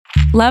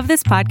Love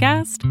this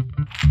podcast?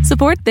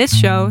 Support this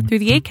show through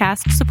the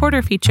Acast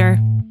supporter feature.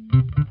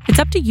 It's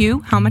up to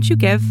you how much you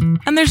give,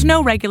 and there's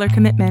no regular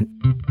commitment.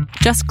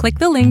 Just click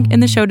the link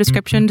in the show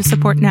description to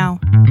support now.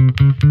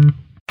 You're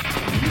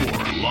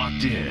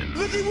locked in.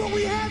 Look at what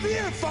we have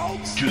here,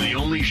 folks. To the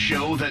only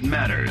show that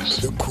matters.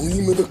 The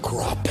cream of the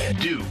crop.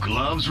 Duke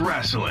Loves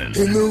Wrestling.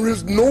 And there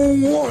is no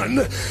one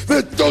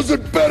that does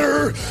it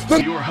better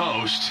than Your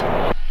host,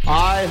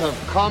 I have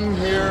come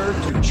here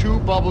to chew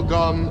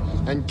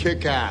bubblegum and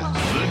kick ass.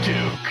 The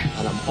Duke.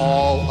 And I'm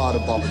all out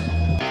of bubblegum.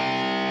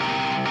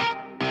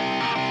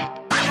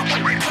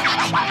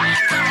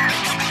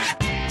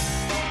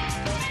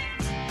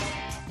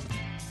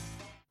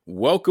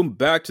 Welcome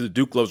back to the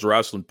Duke Loves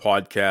Wrestling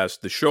podcast,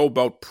 the show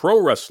about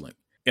pro wrestling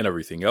and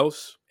everything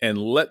else. And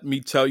let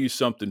me tell you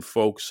something,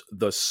 folks.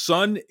 The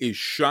sun is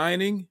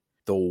shining.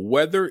 The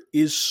weather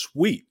is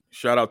sweet.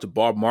 Shout out to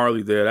Bob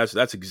Marley there.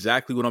 That's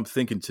exactly what I'm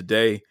thinking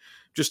today.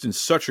 Just in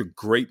such a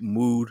great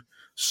mood.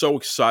 So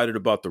excited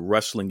about the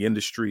wrestling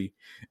industry.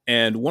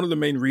 And one of the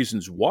main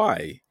reasons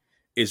why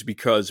is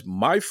because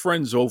my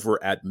friends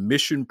over at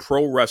Mission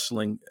Pro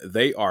Wrestling,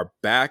 they are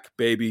back,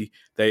 baby.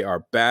 They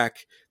are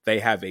back. They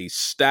have a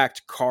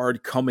stacked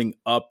card coming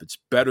up. It's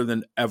better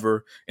than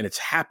ever. And it's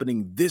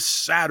happening this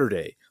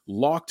Saturday.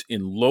 Locked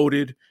and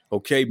Loaded.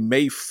 Okay,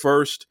 May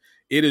 1st.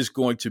 It is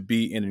going to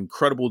be an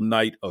incredible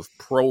night of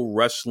pro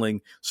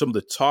wrestling. Some of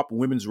the top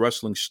women's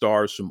wrestling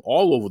stars from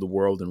all over the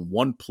world in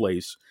one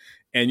place.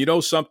 And you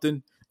know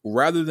something?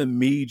 Rather than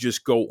me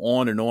just go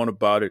on and on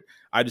about it,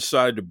 I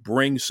decided to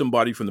bring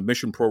somebody from the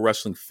Mission Pro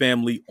Wrestling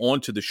family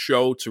onto the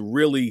show to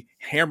really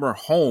hammer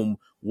home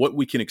what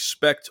we can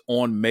expect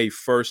on May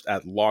 1st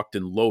at Locked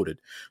and Loaded.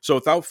 So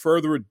without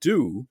further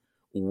ado,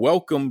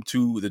 welcome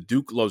to the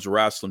Duke Loves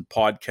Wrestling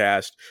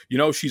podcast. You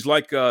know, she's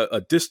like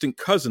a distant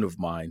cousin of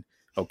mine.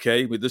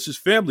 Okay, but this is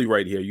family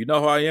right here. You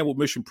know how I am with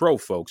Mission Pro,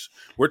 folks.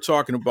 We're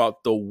talking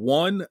about the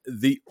one,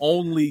 the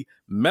only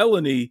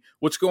Melanie.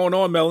 What's going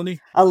on, Melanie?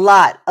 A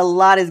lot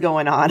is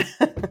going on.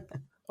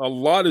 A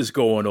lot is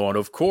going on,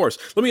 of course.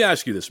 Let me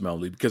ask you this,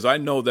 Melanie, because I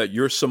know that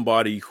you're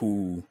somebody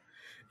who,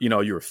 you know,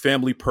 you're a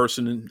family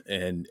person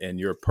and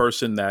you're a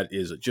person that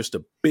is just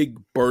a big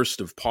burst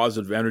of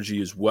positive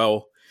energy as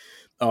well.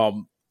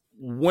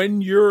 When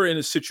you're in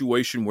a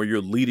situation where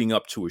you're leading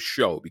up to a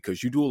show,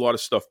 because you do a lot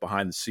of stuff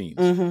behind the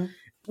scenes,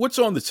 what's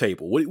on the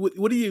table?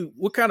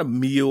 What kind of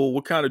meal,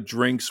 what kind of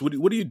drinks, what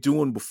are you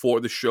doing before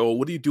the show?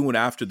 What are you doing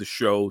after the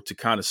show to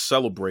kind of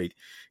celebrate,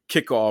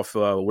 kick off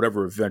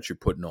whatever event you're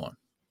putting on?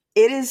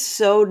 It is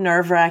so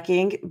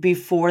nerve-wracking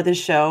before the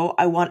show.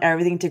 I want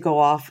everything to go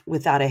off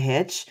without a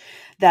hitch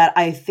that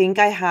I think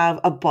I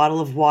have a bottle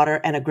of water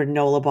and a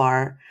granola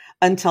bar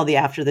until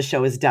after the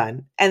show is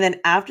done. And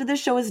then after the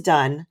show is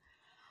done,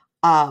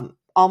 all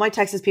my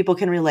Texas people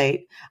can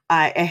relate.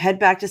 I head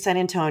back to San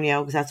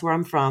Antonio because that's where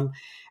I'm from.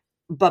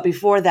 But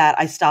before that,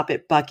 I stop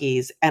at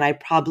Buc-ee's and I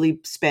probably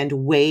spend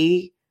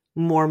way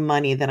more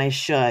money than I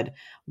should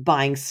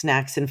buying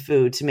snacks and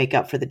food to make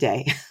up for the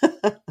day.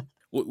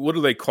 What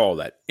do they call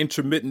that?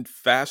 Intermittent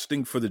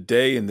fasting for the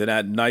day, and then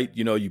at night,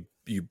 you know,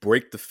 you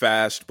break the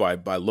fast by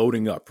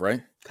loading up,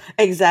 right?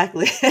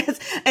 Exactly.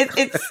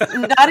 It's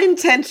not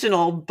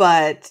intentional,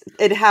 but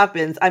it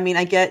happens. I mean,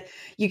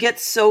 you get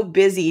so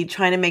busy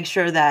trying to make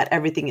sure that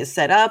everything is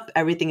set up,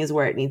 everything is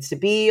where it needs to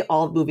be,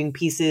 all moving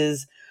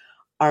pieces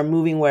are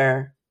moving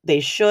where they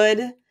should.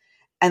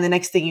 And the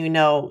next thing you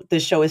know, the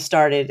show is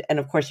started. And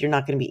of course, you're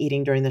not going to be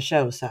eating during the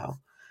show. So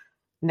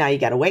now you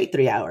got to wait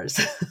 3 hours.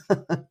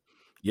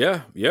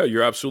 Yeah,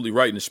 you're absolutely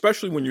right. And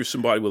especially when you're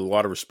somebody with a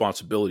lot of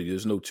responsibility,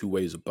 there's no two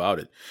ways about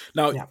it.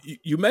 Now, Yeah.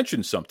 you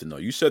mentioned something, though.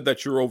 You said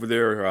that you're over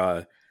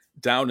there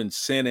down in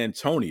San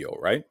Antonio,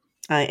 right?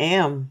 I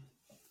am.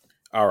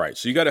 All right.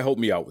 So you got to help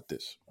me out with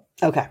this.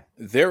 Okay.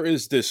 There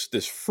is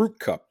this fruit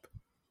cup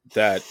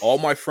that all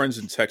my friends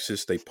in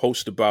Texas, they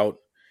post about.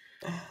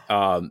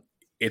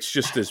 It's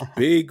just this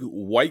big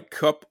white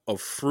cup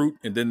of fruit,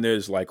 and then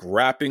there's like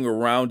wrapping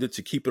around it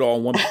to keep it all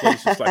in one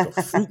place. It's like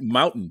a fruit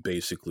mountain,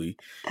 basically.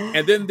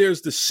 And then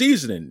there's the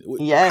seasoning.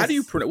 Yes. How do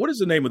you pronounce? What is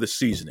the name of the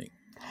seasoning?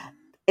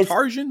 It's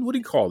Tarjan? What do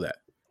you call that?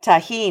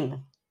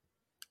 Tajín.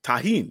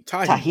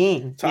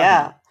 Tajín.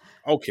 Yeah.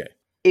 Okay.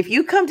 If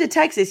you come to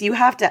Texas, you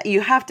have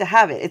to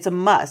have it. It's a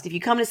must. If you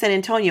come to San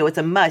Antonio, it's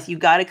a must. You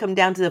got to come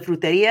down to the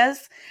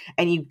fruterias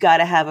and you got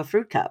to have a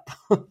fruit cup.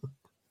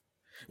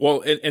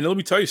 Well, and let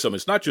me tell you something.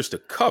 It's not just a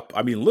cup.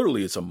 I mean,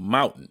 literally, it's a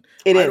mountain.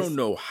 I don't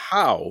know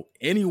how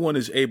anyone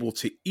is able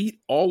to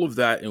eat all of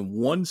that in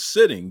one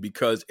sitting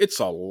because it's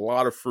a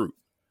lot of fruit.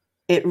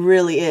 It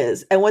really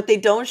is. And what they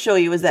don't show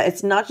you is that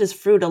it's not just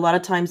fruit. A lot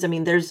of times, I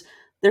mean,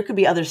 there could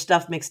be other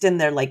stuff mixed in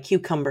there, like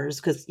cucumbers,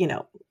 because, you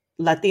know,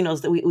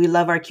 Latinos, we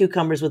love our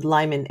cucumbers with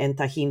lime and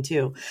Tajín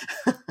too.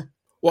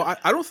 Well,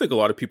 I don't think a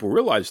lot of people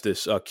realize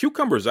this.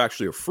 Cucumber is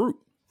actually a fruit.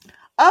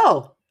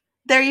 Oh,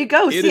 there you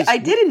go. See, I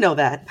didn't know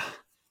that.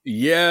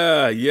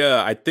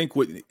 Yeah. I think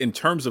in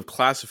terms of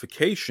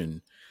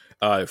classification,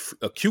 a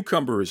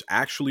cucumber is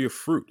actually a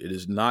fruit. It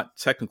is not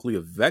technically a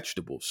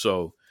vegetable.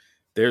 So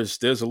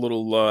there's a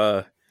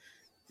little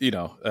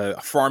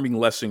a farming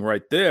lesson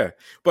right there.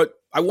 But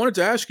I wanted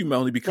to ask you,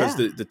 Melanie, because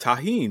Yeah. the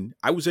tahine,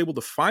 I was able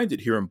to find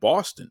it here in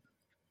Boston.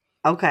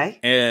 Okay.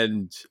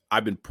 And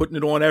I've been putting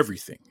it on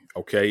everything.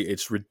 Okay.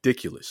 It's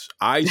ridiculous.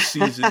 I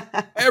season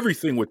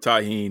everything with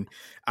tahine.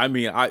 I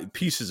mean,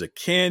 pieces of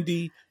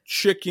candy,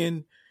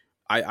 chicken.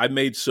 I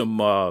made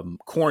some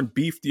corned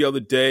beef the other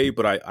day,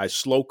 but I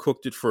slow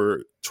cooked it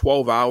for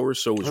 12 hours.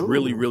 So it was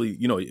really, Ooh.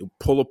 really,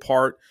 pull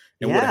apart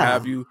and what Yeah.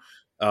 have you.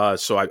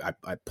 So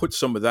I put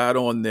some of that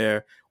on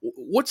there.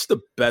 What's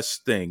the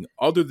best thing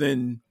other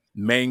than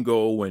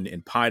mango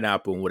and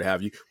pineapple and what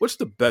have you? What's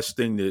the best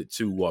thing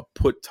to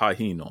put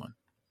tahine on?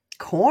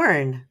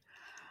 Corn.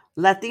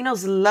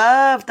 Latinos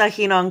love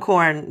tahini on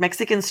corn.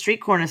 Mexican street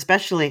corn,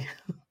 especially.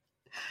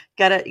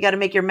 gotta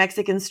make your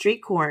Mexican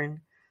street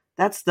corn.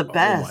 That's the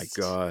best. Oh my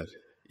God.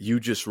 You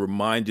just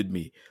reminded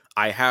me.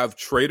 I have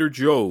Trader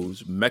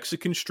Joe's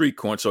Mexican street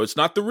corn. So it's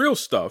not the real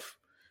stuff,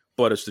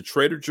 but it's the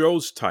Trader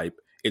Joe's type.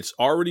 It's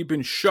already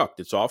been shucked.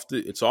 It's off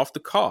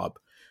the cob,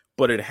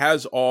 but it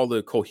has all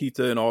the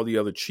cojita and all the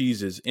other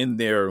cheeses in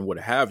there and what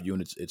have you,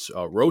 and it's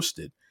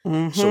roasted.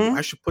 Mm-hmm. So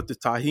I should put the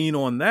tahine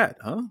on that,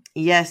 huh?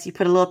 Yes, you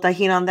put a little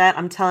tahini on that.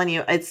 I'm telling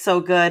you, it's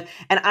so good.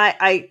 And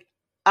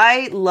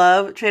I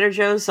love Trader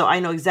Joe's, so I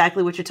know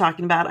exactly what you're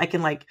talking about. I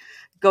can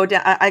go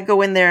down. I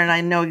go in there and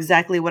I know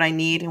exactly what I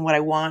need and what I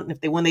want.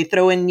 And when they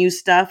throw in new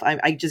stuff,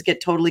 I just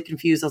get totally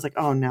confused. I was like,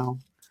 oh no,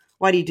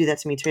 why do you do that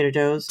to me, Trader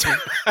Joe's?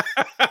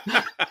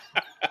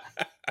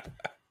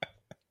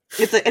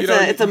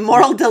 It's a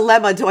moral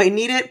dilemma. Do I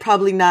need it?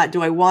 Probably not.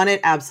 Do I want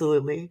it?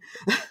 Absolutely.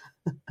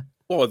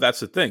 Well, that's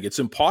the thing. It's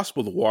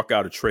impossible to walk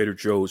out of Trader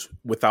Joe's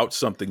without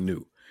something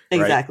new.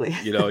 Right? Exactly.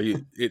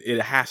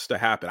 It has to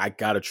happen. I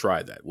got to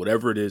try that.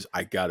 Whatever it is,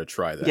 I got to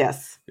try that.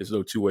 Yes. There's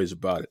no two ways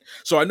about it.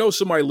 So I know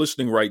somebody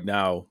listening right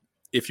now,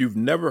 if you've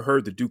never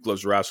heard the Duke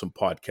Loves Wrestling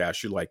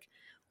podcast, you're like,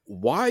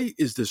 why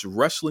is this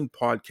wrestling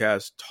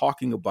podcast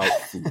talking about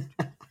food?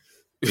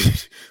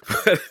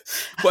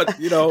 but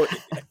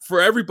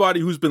for everybody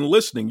who's been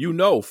listening,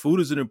 food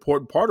is an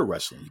important part of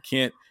wrestling.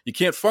 You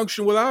can't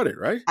function without it,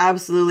 right?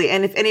 Absolutely.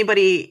 And if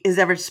anybody has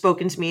ever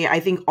spoken to me, I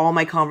think all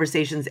my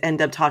conversations we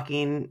end up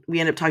talking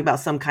about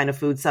some kind of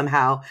food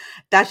somehow.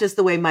 That's just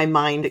the way my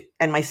mind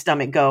and my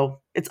stomach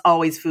go. It's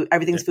always food.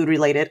 Everything's food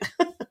related.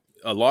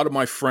 A lot of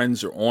my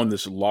friends are on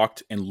this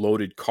locked and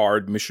loaded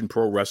card, Mission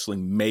Pro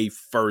Wrestling, May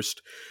 1st.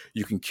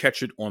 You can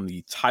catch it on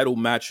the Title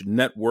Match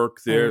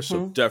Network there. Mm-hmm.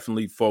 So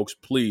definitely, folks,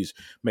 please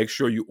make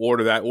sure you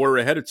order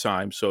ahead of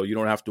time so you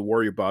don't have to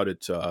worry about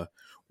it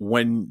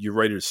when you're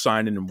ready to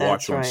sign in and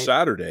watch on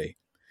Saturday.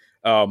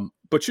 But,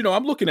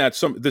 I'm looking at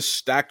this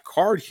stacked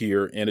card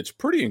here, and it's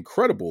pretty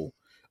incredible.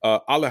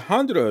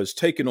 Alejandra is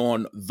taking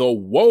on The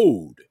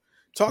Woad.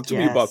 Talk to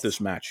me about this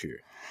match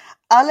here.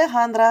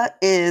 Alejandra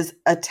is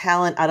a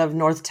talent out of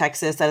North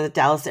Texas, out of the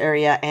Dallas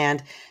area,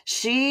 and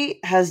she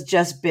has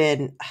just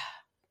been,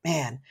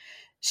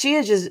 she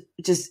is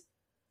just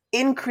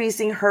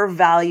increasing her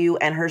value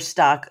and her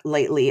stock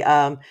lately.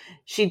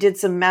 She did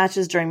some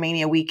matches during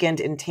Mania weekend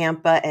in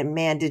Tampa, and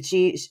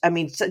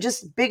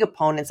just big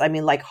opponents.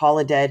 Like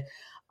Holodead.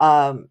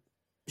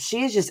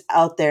 She is just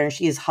out there and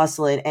she is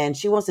hustling, and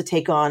she wants to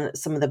take on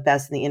some of the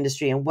best in the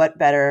industry. And what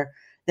better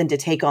than to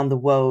take on the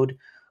Woad,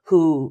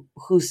 her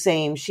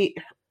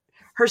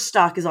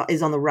stock is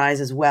on the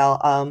rise as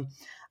well.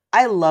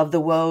 I love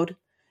the Woad.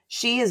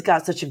 She has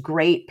got such a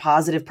great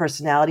positive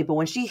personality, but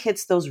when she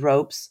hits those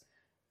ropes,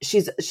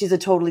 she's a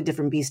totally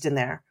different beast in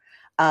there.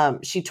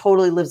 She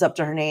totally lives up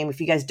to her name.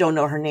 If you guys don't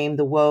know her name,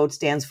 the Woad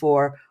stands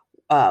for,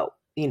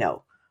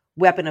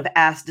 weapon of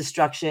ass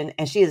destruction,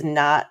 and she is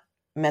not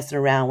messing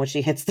around when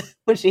she hits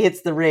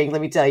the ring. Let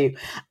me tell you,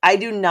 I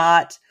do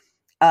not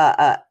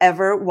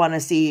ever want to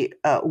see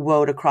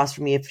Woad across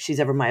from me if she's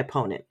ever my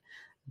opponent.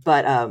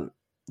 But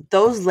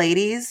those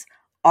ladies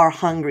are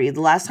hungry.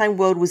 The last time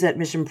Woad was at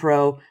Mission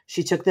Pro,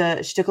 she took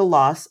a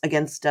loss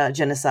against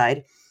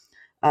Genocide.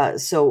 And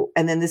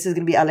then this is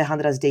going to be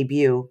Alejandra's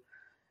debut.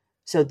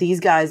 So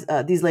these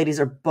ladies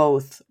are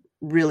both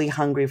really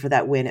hungry for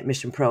that win at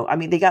Mission Pro.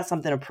 They got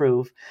something to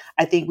prove.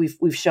 I think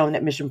we've shown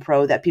at Mission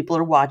Pro that people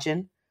are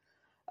watching.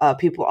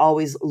 People are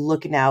always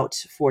looking out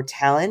for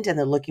talent, and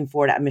they're looking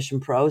for it at Mission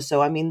Pro.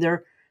 So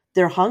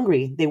they're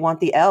hungry. They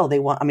want the L. They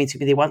want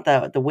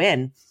the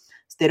win.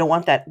 So they don't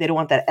want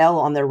that L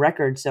on their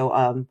record.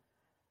 So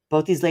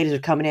both these ladies are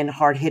coming in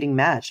hard hitting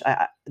match.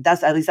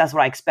 That's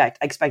what I expect.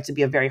 I expect it to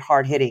be a very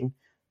hard hitting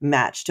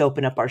match to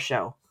open up our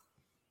show.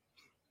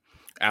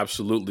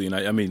 Absolutely.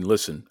 And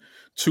listen,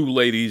 two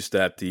ladies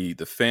that the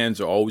fans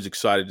are always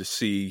excited to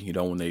see,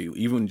 when they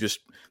even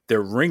just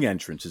their ring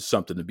entrance is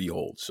something to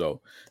behold.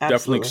 So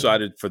Definitely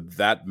excited for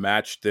that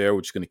match there,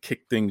 which is going to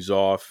kick things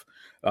off.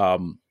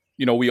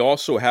 We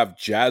also have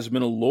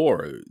Jasmine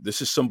Allure.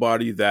 This is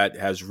somebody that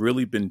has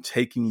really been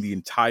taking the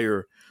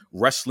entire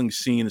wrestling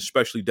scene,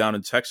 especially down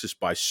in Texas,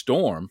 by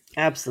storm.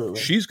 Absolutely.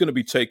 She's going to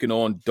be taking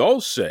on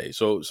Dulce.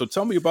 So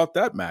tell me about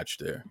that match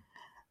there.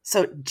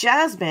 So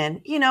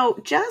Jasmine,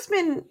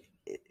 Jasmine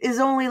is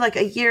only like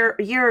a year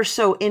or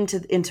so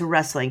into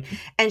wrestling,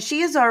 and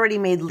she has already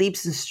made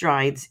leaps and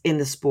strides in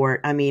the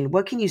sport. I mean,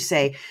 what can you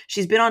say?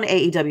 She's been on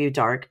AEW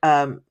Dark.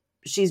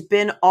 She's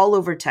been all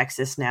over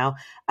Texas now.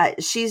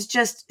 She's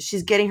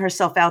getting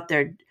herself out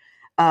there.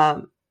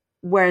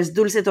 Whereas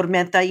Dulce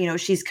Tormenta,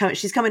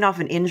 she's coming off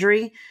an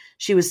injury.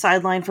 She was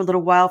sidelined for a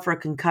little while for a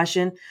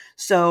concussion.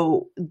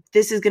 So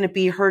this is going to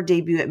be her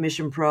debut at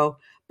Mission Pro.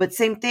 But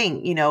same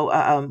thing,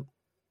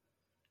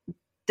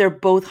 they're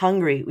both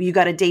hungry. You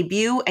got a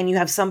debut and you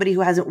have somebody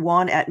who hasn't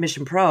won at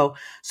Mission Pro.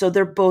 So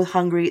they're both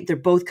hungry. They're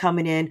both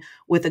coming in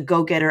with a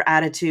go-getter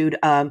attitude.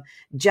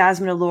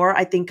 Jasmine Allure,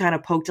 I think, kind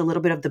of poked a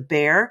little bit of the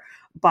bear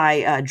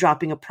by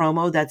dropping a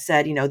promo that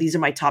said, these are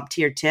my top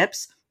tier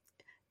tips.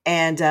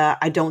 And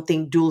I don't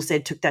think Dulce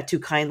took that too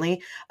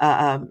kindly.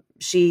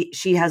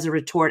 She has a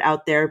retort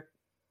out there,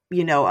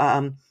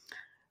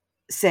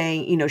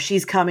 saying,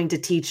 she's coming to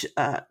teach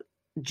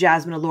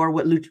Jasmine Allure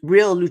what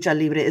real lucha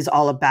libre is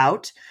all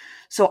about.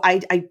 So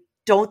I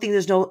don't think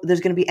there's going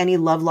to be any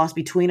love lost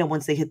between them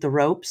once they hit the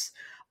ropes.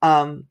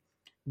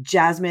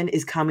 Jasmine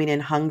is coming in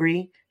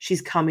hungry.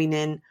 She's coming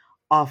in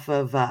off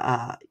of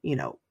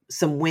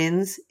some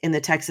wins in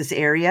the Texas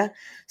area.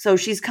 So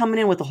she's coming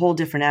in with a whole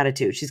different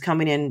attitude. She's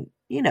coming in,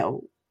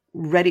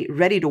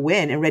 ready to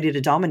win and ready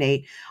to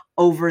dominate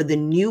over the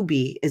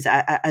newbie,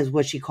 as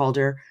what she called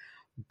her.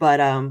 But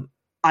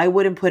I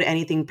wouldn't put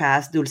anything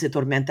past Dulce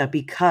Tormenta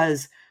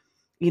because,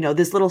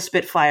 this little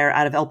Spitfire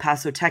out of El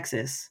Paso,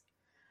 Texas,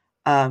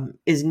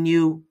 is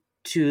new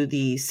to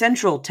the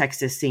Central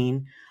Texas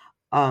scene.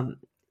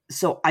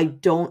 So I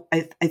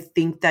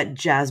think that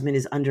Jasmine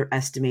is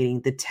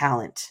underestimating the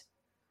talent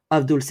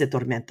of Dulce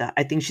Tormenta.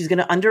 I think she's going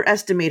to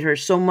underestimate her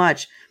so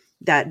much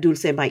that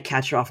Dulce might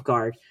catch her off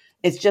guard.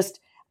 It's just,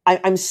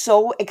 I'm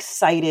so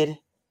excited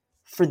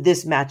for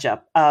this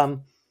matchup.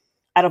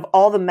 Out of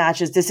all the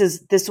matches,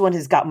 this one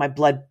has got my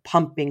blood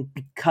pumping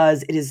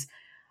because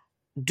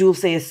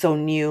Dulce is so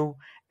new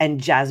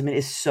and Jasmine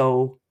is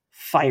so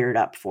fired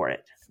up for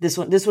it. This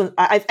one,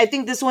 I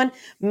think this one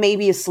may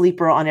be a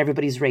sleeper on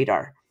everybody's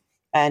radar.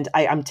 And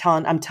I'm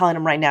telling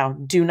them right now,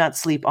 do not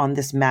sleep on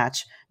this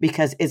match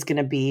because it's going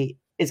to be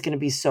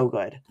so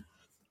good.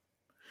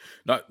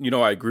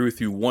 I agree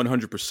with you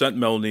 100%,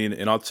 Melanie,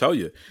 and I'll tell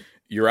you,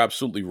 you're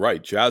absolutely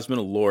right. Jasmine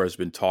Allure has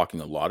been talking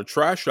a lot of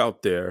trash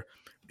out there.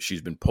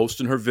 She's been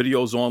posting her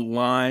videos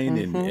online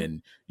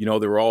and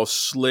they're all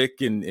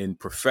slick and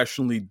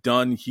professionally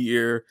done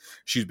here.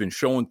 She's been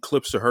showing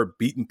clips of her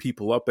beating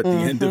people up at the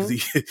end of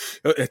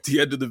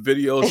the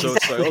video. So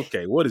It's like,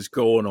 okay, what is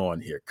going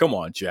on here? Come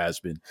on,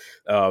 Jasmine.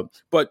 But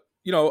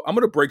I'm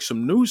going to break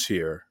some news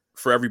here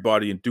for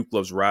everybody in Duke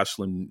Loves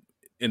Wrestling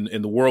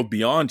in the world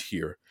beyond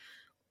here.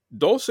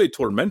 Dulce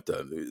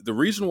Tormenta, the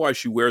reason why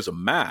she wears a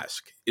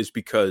mask is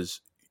because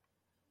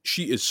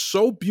she is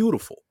so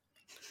beautiful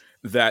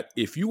that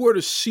if you were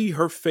to see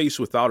her face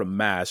without a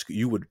mask,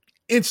 you would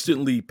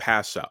instantly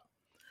pass out.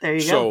 There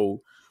you go.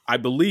 So I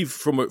believe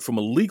from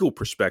a legal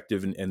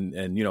perspective,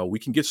 and we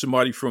can get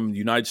somebody from the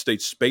United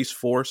States Space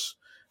Force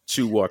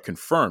to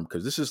confirm,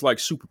 because this is like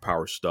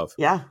superpower stuff.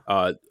 Yeah.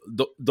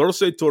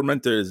 Dulce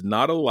Tormenta is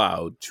not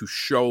allowed to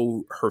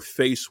show her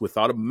face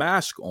without a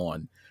mask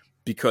on,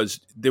 because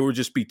there would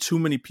just be too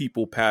many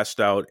people passed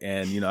out,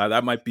 and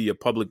that might be a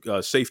public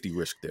safety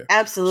risk there.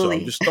 Absolutely. So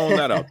I'm just throwing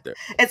that out there.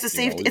 It's a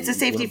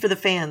safety for the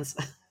fans.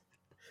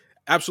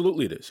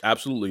 Absolutely it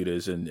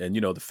is. And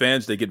the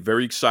fans, they get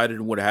very excited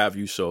and what have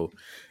you. So,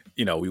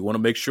 we want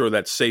to make sure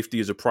that safety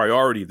is a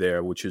priority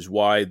there, which is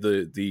why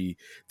the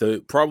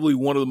probably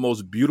one of the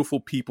most beautiful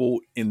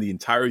people in the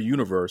entire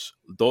universe,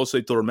 Dulce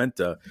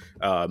Tormenta,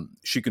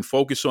 she can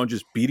focus on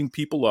just beating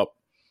people up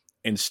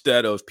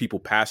instead of people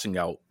passing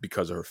out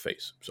because of her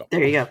face. So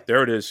there you go.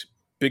 There it is.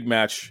 Big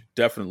match.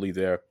 Definitely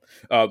there.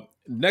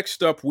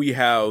 Next up, we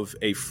have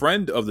a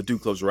friend of the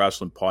Duke Loves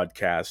Wrestling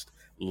podcast,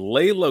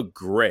 Layla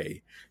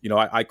Gray.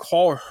 I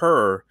call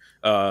her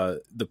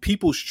the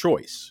people's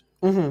choice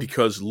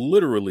because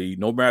literally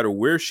no matter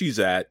where she's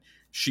at,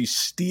 she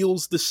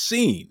steals the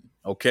scene.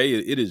 Okay.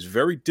 It is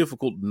very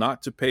difficult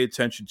not to pay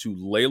attention to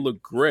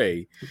Layla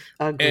Gray.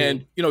 Agreed.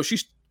 And,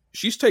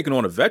 she's taken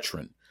on a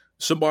veteran,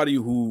 somebody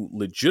who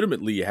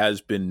legitimately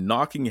has been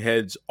knocking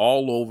heads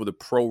all over the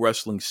pro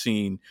wrestling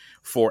scene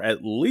for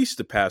at least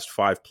the past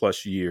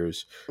 5+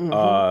 years.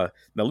 Now,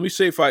 let me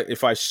say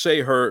if I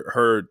say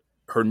her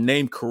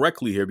name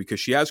correctly here, because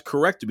she has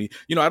corrected me.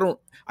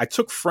 I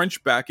took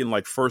French back in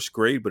like first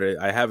grade, but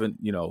I haven't,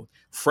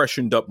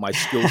 freshened up my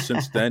skills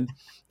since then.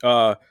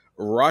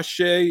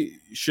 Roche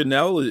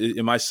Chanel,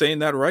 am I saying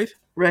that right?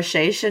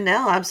 Roche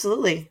Chanel,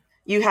 absolutely.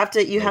 You have to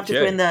put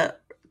in the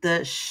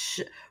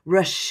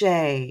Roche.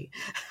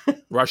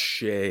 Roche.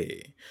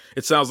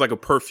 It sounds like a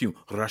perfume.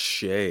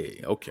 Roche.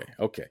 Okay.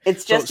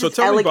 It's just so as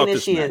tell me about elegant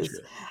as this she match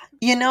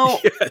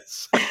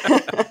is.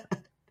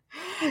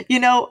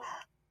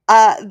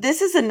 Yes.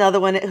 This is another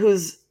one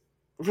who's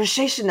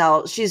Roche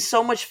Chanel. She's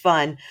so much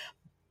fun,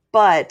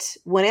 but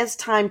when it's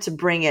time to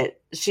bring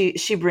it,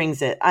 she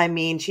brings it. I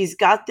mean, she's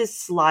got this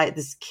slide,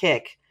 this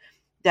kick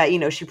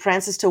that, she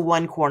prances to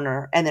one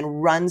corner and then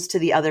runs to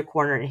the other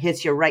corner and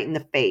hits you right in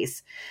the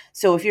face.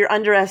 So if you're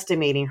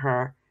underestimating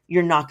her,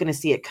 you're not going to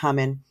see it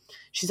coming.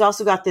 She's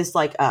also got this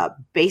like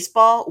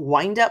baseball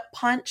wind-up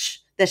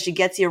punch that she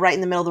gets you right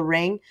in the middle of the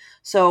ring.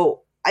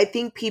 So I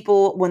think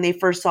people, when they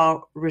first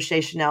saw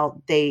Rochelle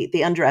Chanel, they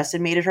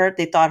underestimated her.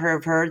 They thought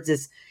of her as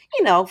this,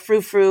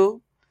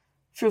 frou-frou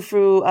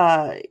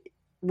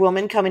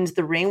woman coming into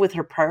the ring with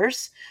her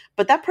purse.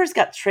 But that purse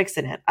got tricks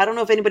in it. I don't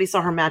know if anybody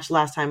saw her match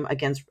last time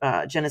against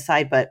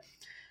Genocide, but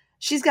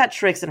she's got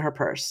tricks in her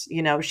purse.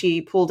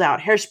 She pulled out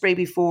hairspray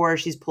before.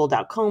 She's pulled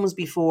out combs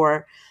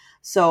before.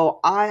 So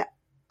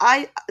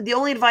the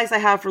only advice I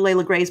have for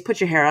Layla Gray is put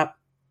your hair up.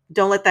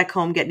 Don't let that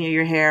comb get near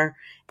your hair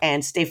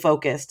and stay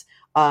focused.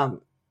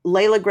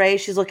 Layla Gray,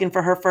 she's looking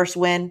for her first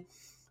win.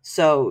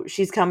 So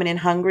she's coming in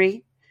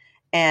hungry.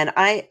 And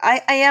I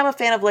am a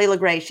fan of Layla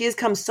Gray. She has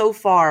come so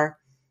far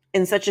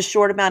in such a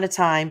short amount of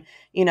time.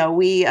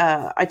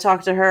 I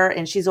talked to her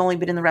and she's only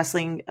been in the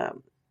wrestling,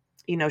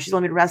 she's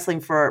only been wrestling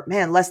for,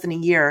 less than a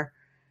year.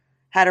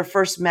 Had her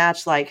first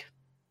match,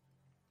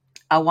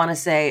 I want to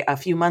say a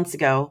few months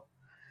ago.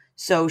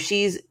 So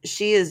she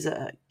is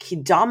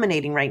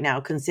dominating right now,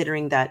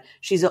 considering that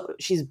she's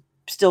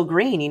still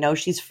green.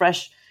 She's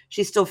fresh.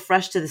 She's still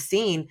fresh to the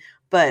scene,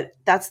 but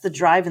that's the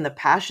drive and the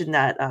passion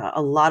that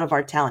a lot of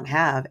our talent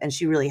have, and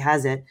she really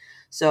has it.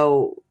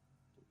 So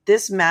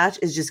this match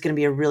is just going to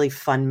be a really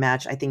fun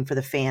match, I think, for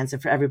the fans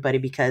and for everybody,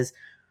 because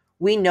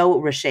we know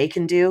what Rochelle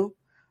can do,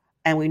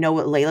 and we know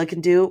what Layla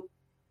can do,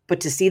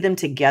 but to see them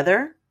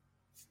together,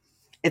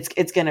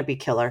 it's going to be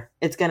killer.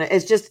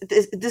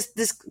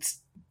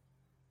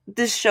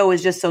 This show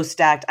is just so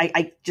stacked.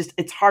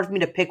 It's hard for me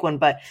to pick one,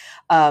 but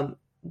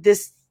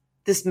this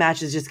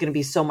match is just going to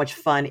be so much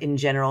fun in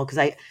general,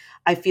 because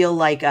I feel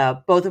like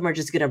both of them are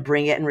just going to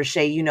bring it. And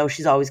Rochelle,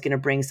 she's always going to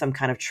bring some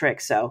kind of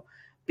trick. So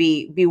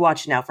be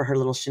watching out for her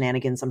little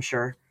shenanigans, I'm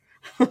sure.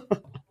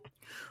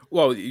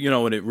 Well,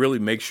 and it really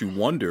makes you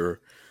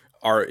wonder,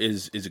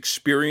 is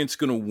experience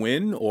going to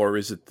win, or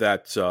is it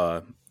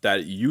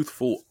that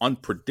youthful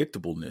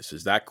unpredictableness?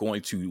 Is that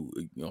going to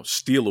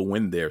steal a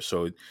win there?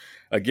 So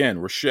again,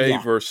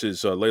 Rochelle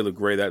versus Layla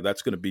Gray,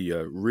 that's going to be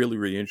really,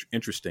 really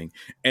interesting.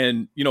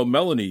 And,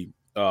 Melanie,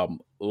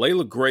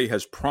 Layla Gray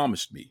has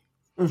promised me,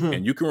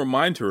 and you can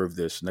remind her of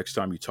this next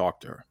time you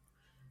talk to her.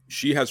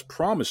 She has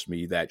promised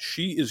me that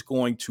she is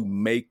going to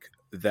make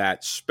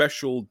that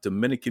special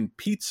Dominican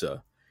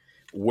pizza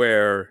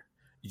where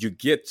you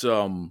get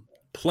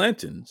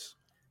plantains,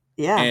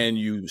 and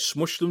you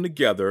smush them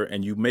together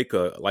and you make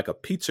a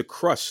pizza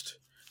crust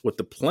with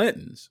the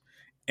plantains.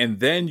 And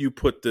then you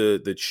put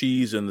the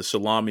cheese and the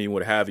salami and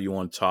what have you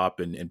on top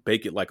and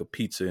bake it like a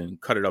pizza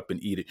and cut it up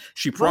and eat it.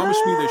 She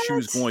promised me that she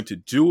was going to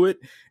do it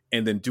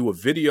and then do a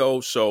video.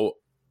 So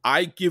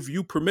I give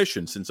you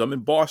permission, since I'm in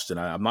Boston.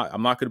 I'm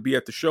not going to be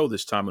at the show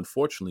this time,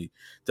 unfortunately,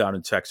 down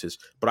in Texas.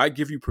 But I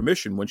give you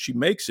permission. When she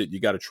makes it, you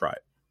got to try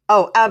it.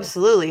 Oh,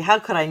 absolutely. How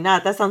could I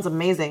not? That sounds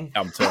amazing.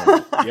 I'm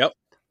telling you.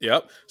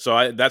 Yep.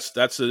 So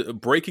that's a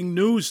breaking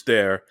news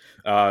there.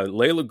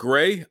 Layla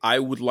Gray, I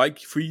would like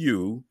for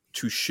you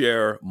to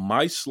share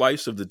my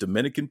slice of the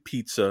Dominican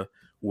pizza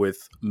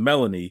with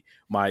Melanie,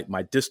 my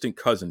distant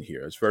cousin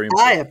here. It's very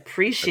important. I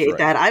appreciate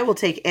that. I will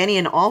take any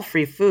and all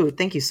free food.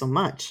 Thank you so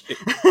much.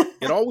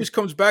 It always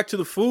comes back to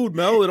the food,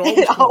 Mel. It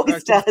always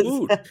comes back to the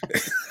food.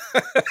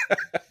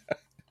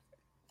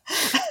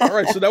 All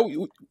right, so now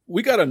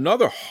we got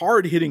another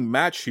hard-hitting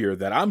match here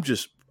that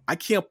I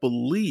can't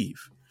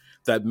believe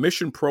that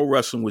Mission Pro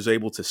Wrestling was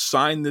able to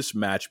sign this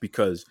match,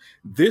 because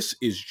this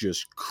is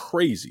just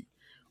crazy.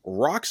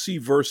 Roxy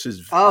versus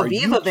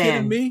Viva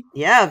Van. Me?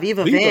 Yeah,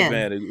 Viva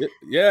Van.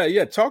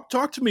 Yeah.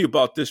 Talk to me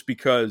about this,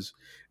 because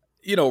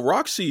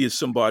Roxy is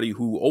somebody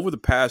who over the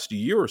past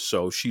year or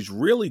so, she's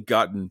really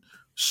gotten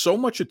so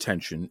much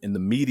attention in the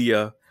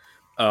media,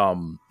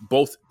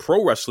 both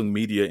pro wrestling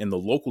media and the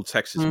local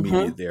Texas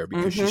media there,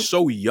 because she's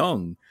so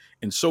young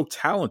and so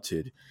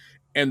talented.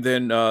 And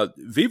then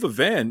Viva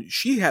Van,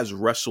 she has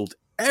wrestled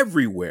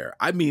everywhere.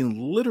 I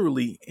mean,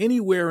 literally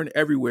anywhere and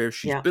everywhere.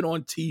 She's been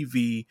on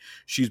TV.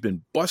 She's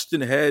been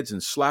busting heads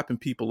and slapping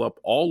people up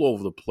all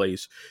over the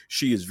place.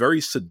 She is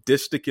very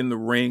sadistic in the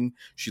ring.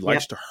 She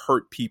likes to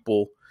hurt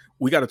people.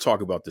 We got to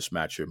talk about this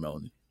match here,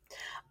 Melanie.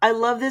 I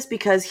love this,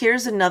 because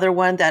here's another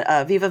one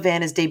that Viva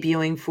Van is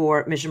debuting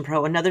for Mission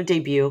Pro, another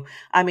debut.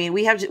 I mean,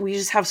 we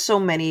just have so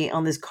many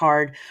on this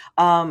card.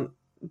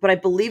 But I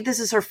believe this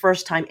is her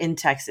first time in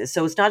Texas.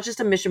 So it's not just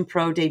a Mission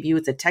Pro debut,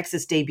 it's a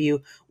Texas debut,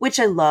 which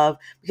I love,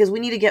 because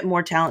we need to get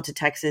more talent to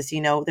Texas.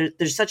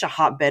 There's such a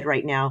hotbed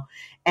right now.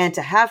 And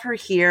to have her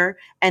here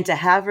and to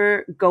have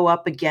her go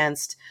up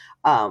against,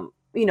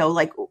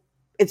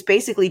 it's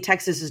basically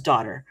Texas's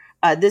daughter.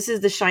 This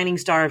is the shining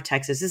star of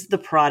Texas. This is the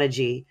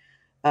prodigy,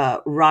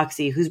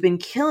 Roxy, who's been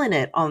killing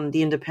it on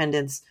the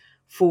independents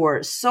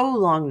for so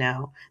long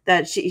now,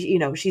 that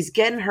she's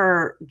getting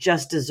her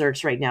just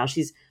desserts right now.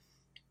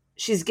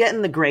 She's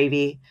getting the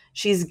gravy.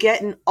 She's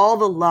getting all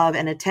the love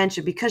and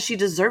attention, because she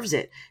deserves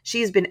it.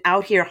 She's been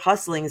out here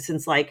hustling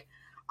since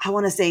I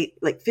want to say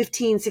like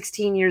 15,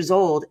 16 years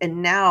old.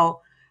 And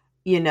now,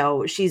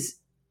 she's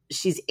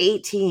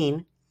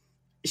 18.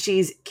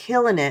 She's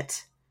killing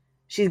it.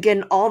 She's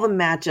getting all the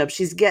matchups.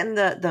 She's getting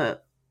the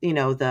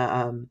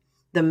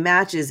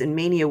matches in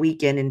Mania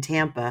weekend in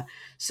Tampa.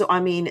 So, I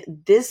mean,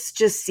 this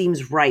just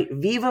seems right.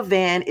 Viva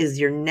Van is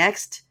your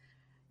next,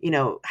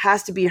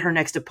 has to be her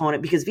next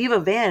opponent, because Viva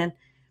Van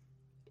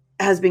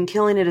has been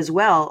killing it as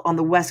well on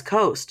the West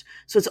Coast.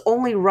 So it's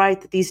only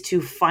right that these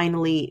two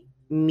finally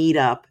meet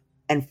up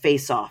and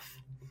face off,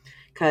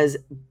 because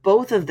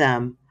both of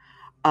them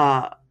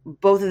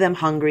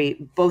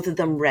hungry, both of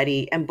them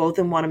ready, and both of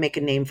them want to make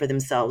a name for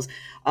themselves.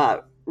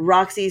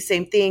 Roxy,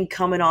 same thing,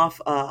 coming off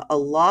a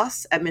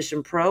loss at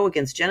Mission Pro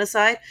against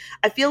Genocide.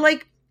 I feel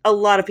like a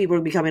lot of people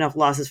will be coming off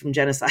losses from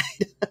Genocide.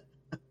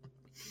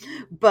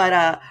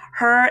 But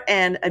her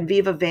and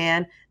Viva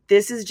Van,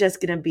 this is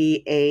just going to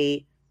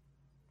be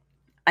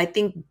I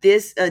think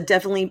this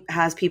definitely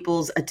has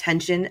people's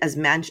attention as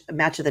match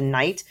of the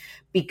night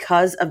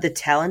because of the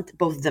talent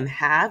both of them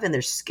have and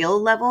their skill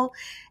level.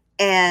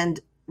 And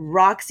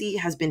Roxy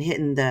has been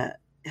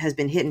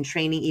hitting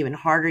training even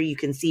harder. You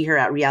can see her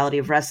at Reality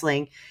of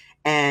Wrestling,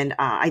 and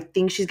I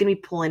think she's going to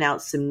be pulling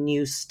out some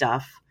new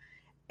stuff.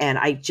 And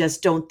I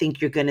just don't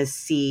think you're going to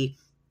see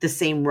the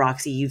same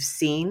Roxy you've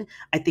seen.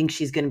 I think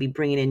she's going to be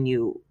bringing in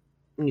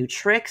new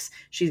tricks.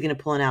 She's going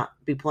to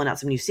be pulling out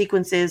some new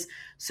sequences.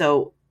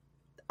 So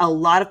a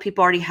lot of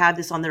people already have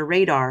this on their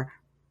radar,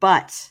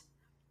 but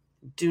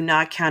do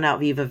not count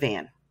out Viva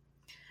Van.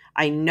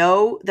 I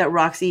know that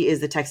Roxy is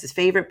the Texas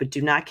favorite, but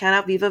do not count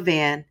out Viva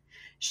Van.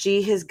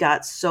 She has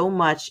got so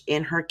much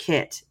in her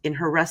kit, in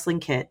her wrestling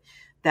kit,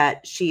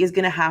 that she is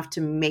going to have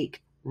to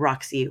make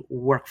Roxy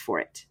work for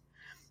it.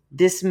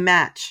 This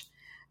match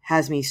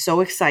has me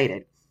so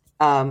excited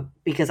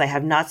because I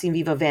have not seen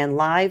Viva Van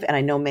live, and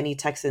I know many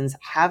Texans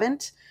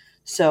haven't.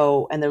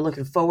 So, and they're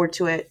looking forward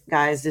to it.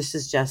 Guys, this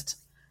is just,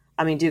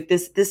 Duke,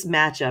 this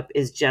matchup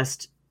is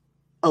just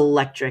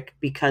electric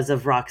because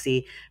of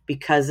Roxy,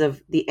 because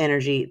of the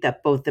energy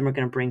that both of them are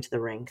going to bring to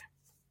the ring.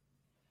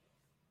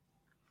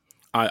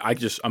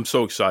 I'm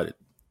so excited.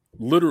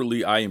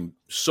 Literally, I am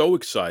so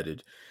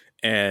excited.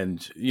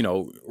 And,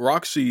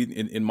 Roxy,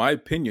 in my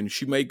opinion,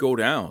 she may go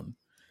down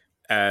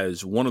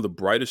as one of the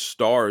brightest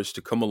stars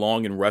to come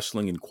along in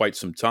wrestling in quite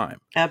some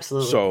time.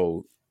 Absolutely.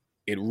 So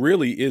it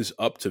really is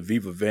up to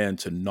Viva Van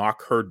to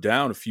knock her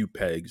down a few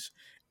pegs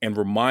and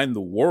remind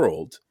the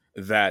world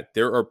that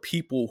there are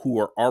people who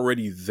are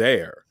already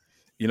there.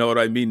 You know what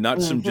I mean?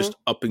 Not some just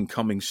up and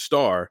coming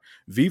star.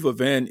 Viva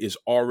Van is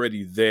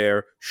already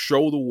there.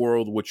 Show the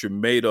world what you're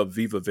made of,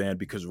 Viva Van,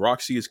 because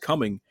Roxy is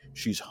coming.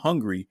 She's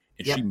hungry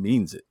and she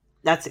means it.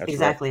 That's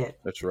exactly right. it.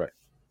 That's right.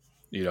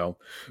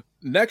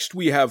 Next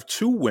we have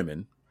two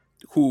women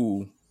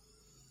who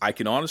I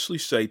can honestly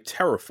say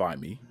terrify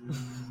me.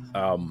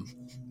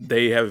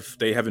 They have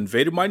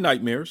invaded my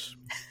nightmares.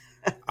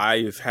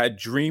 I've had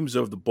dreams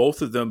of the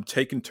both of them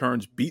taking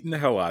turns beating the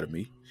hell out of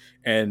me.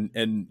 And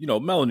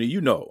Melanie,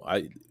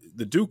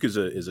 the Duke is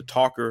a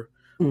talker.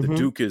 The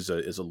Duke is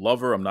a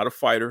lover. I'm not a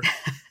fighter.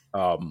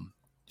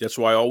 That's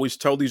why I always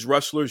tell these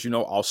wrestlers,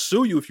 I'll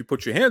sue you if you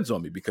put your hands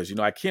on me, because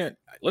I can't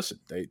listen.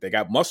 They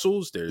got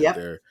muscles.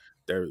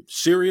 They're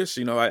serious.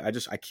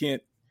 I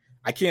can't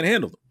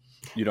handle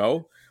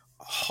them.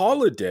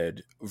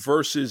 Holodead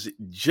versus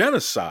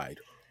Genocide.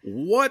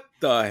 What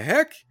the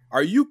heck?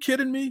 Are you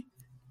kidding me?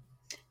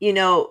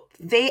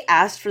 They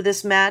asked for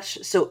this match.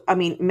 So,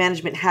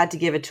 management had to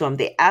give it to them.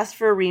 They asked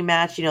for a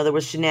rematch. There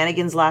was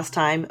shenanigans last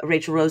time.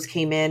 Rachel Rose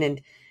came in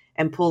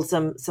and pulled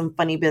some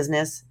funny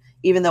business.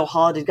 Even though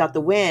Holodead got the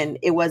win,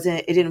 it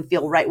didn't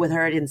feel right with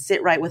her. It didn't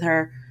sit right with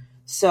her.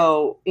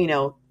 So,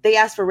 they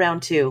asked for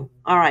round 2.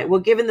 All right, we're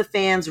giving the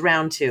fans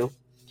round 2.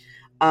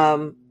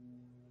 But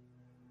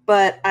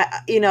all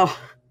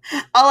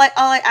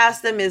I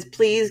ask them is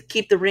please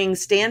keep the ring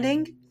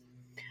standing.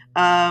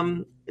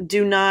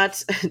 Do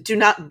not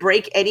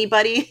break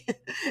anybody.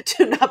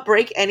 Do not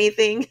break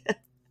anything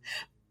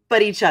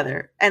but each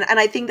other. And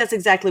I think that's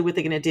exactly what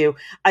they're going to do.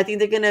 I think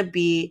they're going to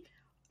be,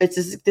 this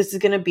is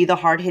going to be the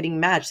hard hitting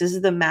match. This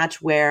is the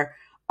match where,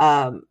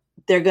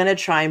 they're going to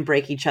try and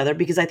break each other,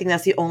 because I think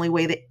that's the only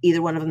way that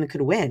either one of them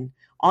could win.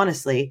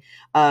 Honestly,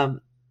 Holodead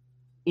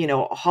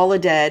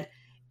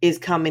is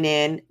coming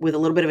in with a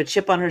little bit of a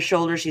chip on her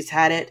shoulder. She's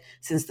had it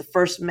since the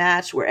first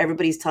match, where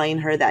everybody's telling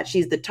her that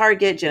she's the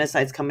target.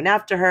 Genocide's coming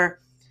after her.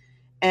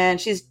 And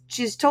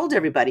she's told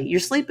everybody, you're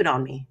sleeping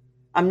on me.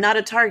 I'm not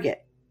a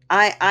target.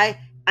 I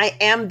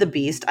am the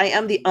beast. I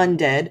am the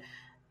undead.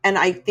 And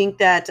I think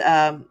that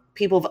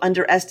people have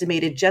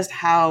underestimated just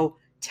how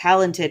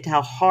talented,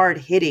 how hard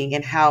hitting,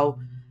 and how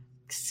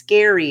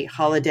scary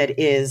Holodead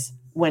is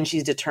when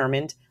she's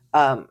determined.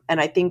 And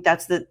I think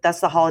that's the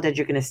Holodead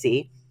you're going to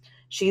see.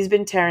 She's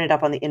been tearing it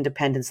up on the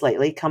independents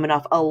lately, coming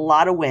off a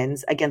lot of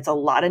wins against a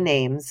lot of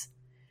names.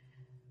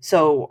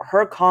 So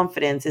her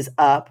confidence is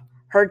up.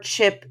 Her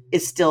chip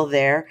is still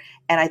there.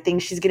 And I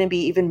think she's going to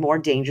be even more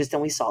dangerous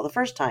than we saw the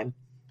first time.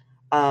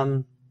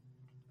 I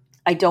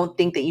don't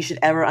think that you should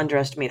ever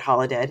underestimate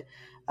Holodead.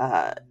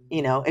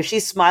 If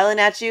she's smiling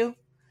at you,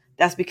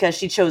 that's because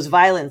she chose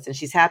violence and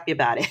she's happy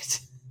about it.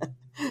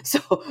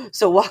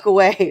 So walk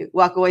away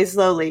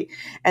slowly.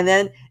 And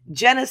then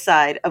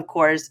Genocide, of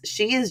course,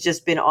 she has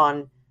just been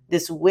on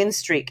this win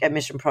streak at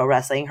Mission Pro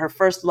Wrestling. Her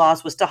first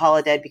loss was to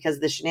Holodead because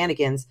of the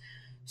shenanigans.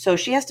 So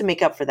she has to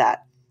make up for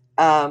that.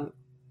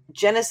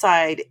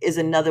 Genocide is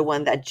another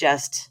one that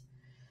just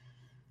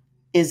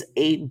is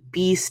a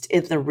beast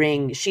in the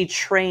ring. She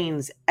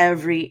trains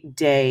every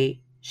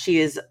day. She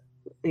is,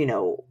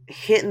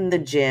 hitting the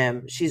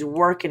gym. She's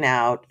working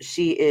out.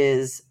 She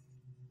is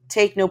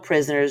take no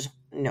prisoners,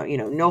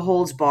 no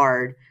holds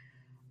barred,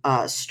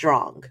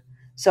 strong.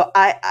 So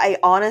I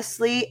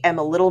honestly am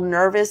a little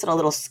nervous and a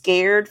little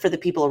scared for the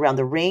people around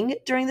the ring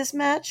during this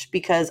match,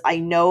 because I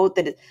know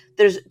that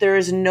there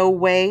is no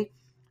way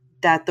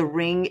that the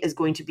ring is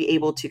going to be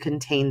able to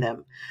contain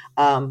them.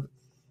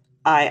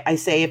 I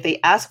say if they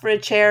ask for a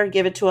chair,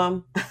 give it to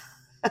them.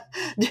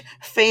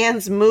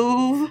 Fans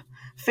move,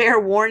 fair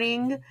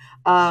warning.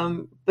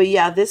 But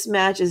yeah, this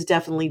match is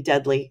definitely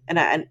deadly,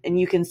 and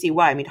you can see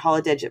why. I mean,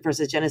 Holodead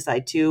versus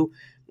Genocide, too.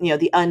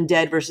 The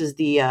undead versus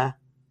the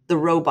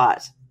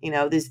robot.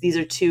 These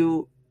are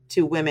two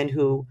women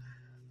who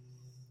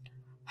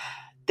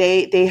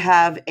they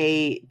have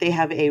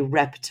a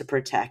rep to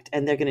protect,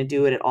 and they're going to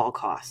do it at all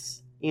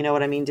costs. You know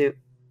what I mean, Duke?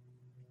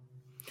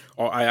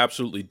 Oh, I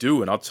absolutely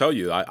do, and I'll tell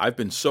you, I've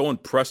been so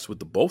impressed with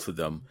the both of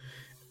them.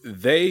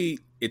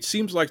 It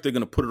seems like they're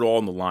going to put it all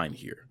on the line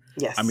here.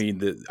 Yes. I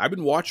mean, I've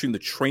been watching the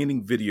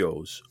training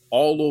videos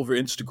all over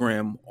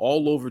Instagram,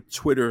 all over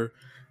Twitter.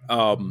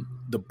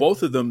 The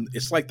both of them,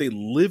 it's like they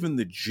live in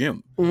the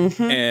gym,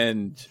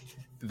 and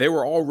they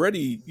were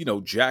already,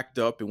 jacked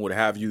up and what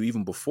have you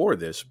even before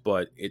this.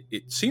 But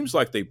it seems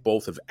like they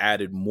both have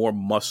added more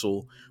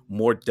muscle,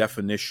 more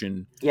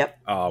definition. Yep.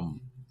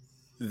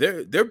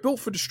 They're built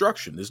for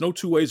destruction. There's no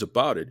two ways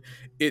about it.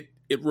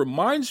 It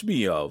reminds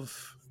me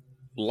of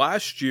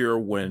last year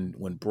when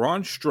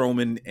Braun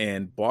Strowman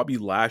and Bobby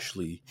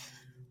Lashley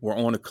were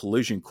on a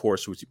collision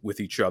course with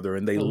each other,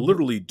 and they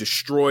literally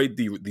destroyed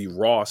the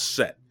Raw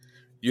set.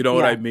 You know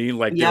what I mean?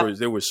 Like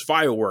there was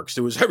fireworks,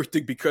 there was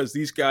everything, because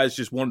these guys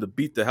just wanted to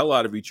beat the hell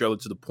out of each other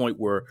to the point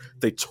where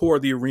they tore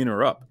the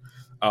arena up.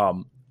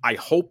 I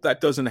hope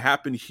that doesn't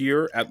happen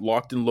here at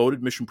Locked and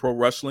Loaded Mission Pro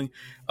Wrestling,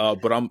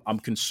 but I'm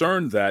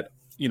concerned that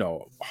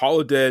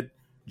Holodead,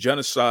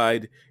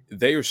 Genocide,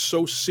 they are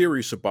so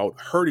serious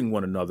about hurting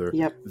one another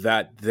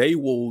that they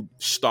will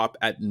stop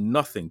at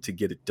nothing to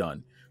get it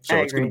done. So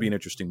it's going to be an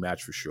interesting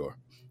match for sure.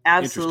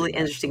 Absolutely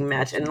interesting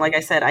match. And like I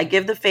said, I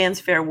give the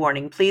fans fair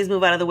warning. Please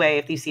move out of the way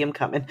if you see them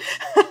coming.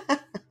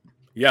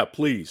 Yeah,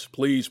 please.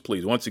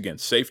 Once again,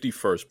 safety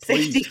first.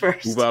 Please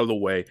move out of the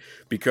way,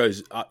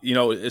 because,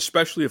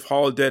 especially if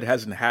Holodead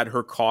hasn't had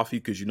her coffee,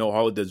 because,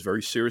 Holodead's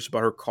very serious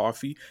about her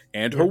coffee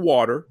and her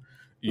water.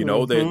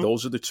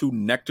 Those are the two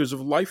nectars of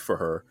life for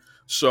her.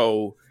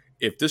 So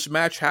if this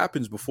match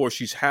happens before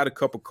she's had a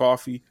cup of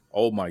coffee,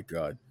 oh my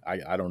God,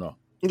 I don't know.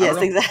 Yes,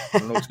 exactly. I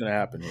don't know what's going to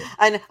happen here.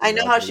 I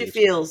know how she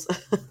feels.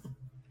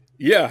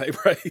 Yeah,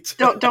 right.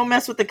 Don't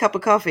mess with the cup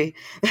of coffee.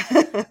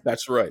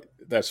 That's right.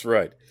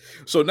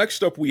 So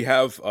next up we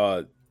have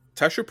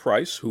Tesha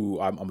Price,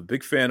 who I'm a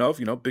big fan of.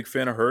 Big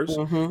fan of hers.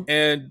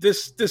 And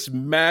this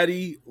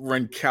Maddie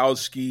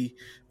Rankowski,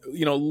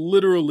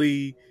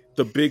 literally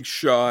the big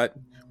shot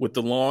with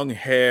the long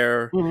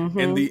hair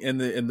and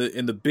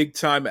the big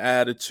time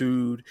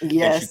attitude.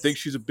 Yes. And she thinks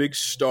she's a big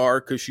star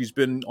because she's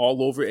been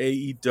all over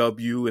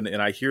AEW,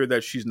 and I hear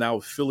that she's now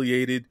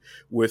affiliated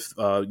with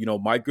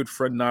my good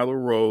friend Nyla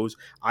Rose.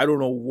 I don't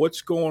know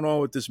what's going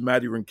on with this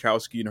Maddie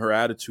Rankowski and her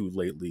attitude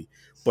lately,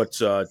 but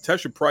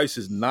Tesha Price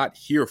is not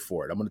here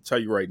for it. I'm going to tell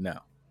you right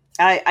now.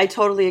 I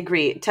totally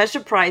agree.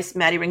 Tesha Price,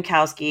 Maddie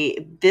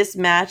Rankowski, this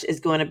match is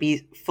going to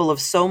be full of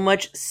so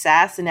much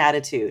sass and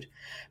attitude,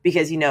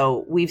 because,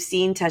 we've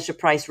seen Tesha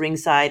Price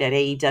ringside at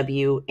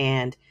AEW,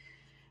 and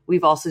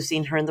we've also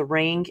seen her in the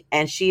ring,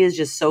 and she is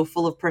just so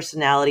full of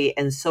personality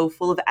and so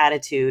full of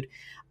attitude.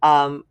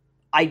 I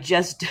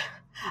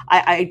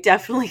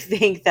definitely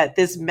think that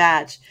this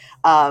match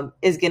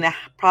is going to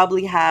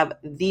probably have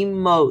the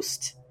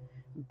most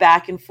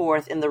back and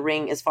forth in the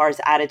ring as far as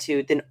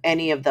attitude than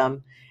any of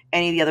the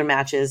other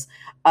matches.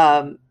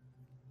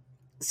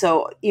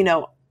 So,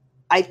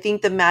 I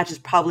think the match is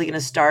probably going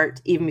to start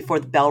even before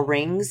the bell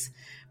rings,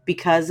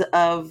 because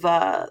of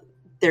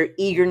their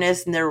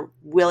eagerness and they're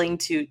willing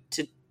to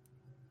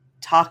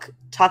talk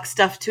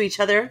stuff to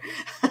each other.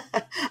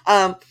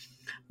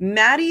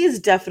 Maddie is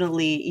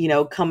definitely,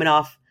 coming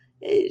off.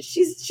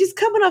 She's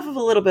coming off of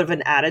a little bit of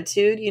an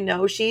attitude.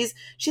 She's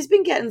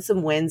been getting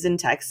some wins in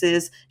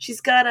Texas. She's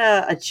got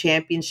a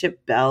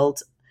championship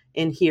belt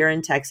here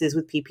in Texas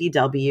with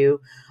PPW.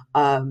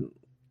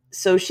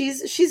 So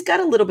she's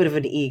got a little bit of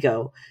an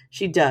ego.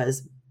 She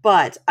does.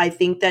 But I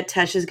think that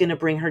Tesha's going to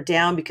bring her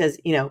down, because,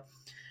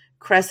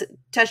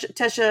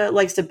 Tesha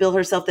likes to build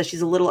herself that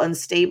she's a little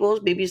unstable,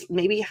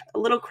 maybe a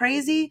little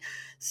crazy.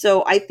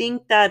 So I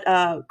think that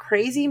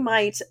crazy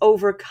might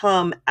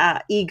overcome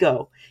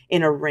ego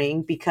in a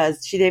ring,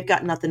 because they've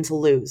got nothing to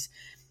lose.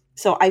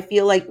 So I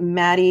feel like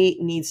Maddie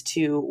needs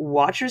to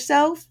watch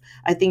herself.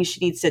 I think she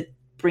needs to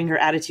bring her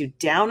attitude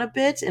down a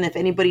bit. And if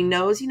anybody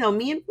knows,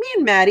 me and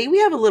Maddie, we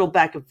have a little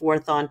back and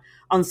forth on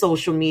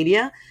social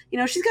media.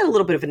 She's got a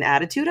little bit of an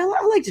attitude. I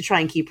like to try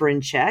and keep her in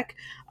check.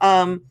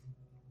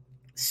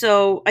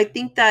 So I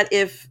think that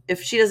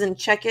if she doesn't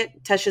check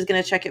it, Tesha's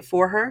going to check it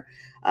for her.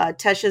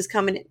 Tesha's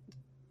coming,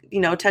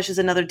 Tesha's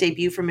another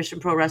debut for Mission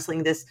Pro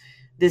Wrestling this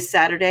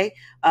Saturday.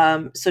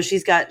 So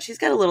she's got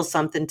a little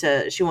something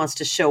she wants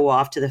to show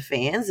off to the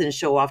fans and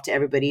show off to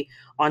everybody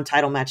on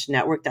Title Match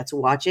Network that's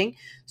watching.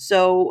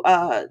 So,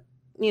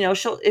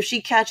 if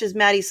she catches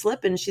Maddie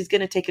slipping, she's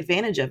going to take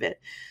advantage of it.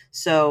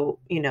 So,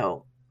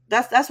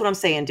 that's what I'm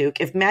saying, Duke.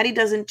 If Maddie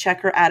doesn't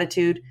check her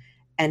attitude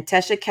and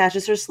Tesha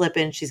catches her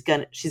slipping, she's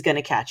going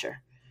to catch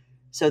her.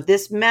 So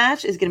this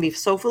match is going to be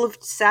so full of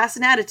sass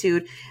and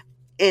attitude.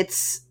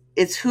 It's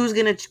who's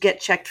going to get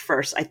checked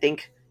first, I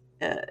think.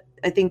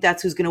 I think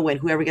that's who's going to win,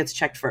 whoever gets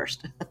checked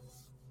first.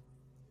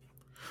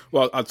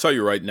 Well, I'll tell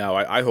you right now,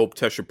 I hope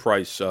Tesha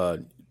Price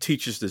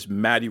teaches this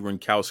Maddie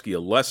Wronkowski a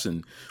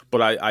lesson,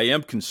 but I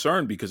am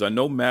concerned because I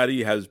know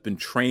Maddie has been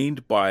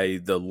trained by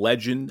the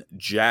legend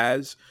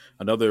Jazz,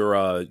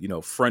 another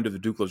friend of the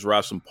Duke Loves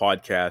Wrestling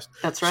podcast.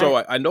 That's right.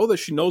 So I know that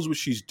she knows what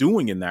she's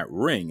doing in that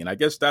ring, and I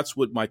guess that's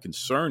what my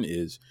concern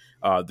is.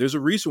 There's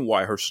a reason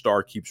why her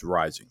star keeps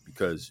rising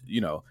because,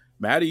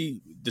 Maddie,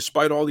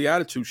 despite all the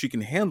attitude, she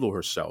can handle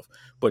herself.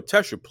 But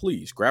Tesha,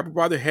 please grab her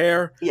by the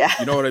hair. Yeah.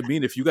 You know what I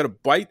mean? If you got to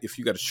bite, if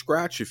you got to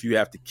scratch, if you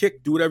have to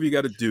kick, do whatever you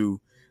got to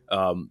do.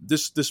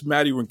 This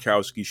Maddie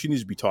Wronkowski, she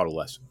needs to be taught a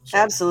lesson. So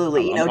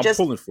absolutely. I'm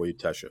pulling for you,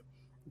 Tesha.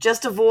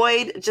 Just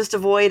avoid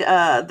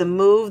the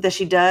move that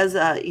she does.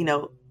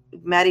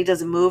 Maddie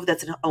does a move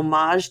that's an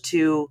homage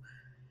to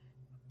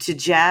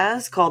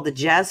Jazz called the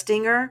Jazz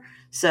Stinger.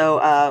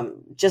 So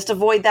just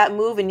avoid that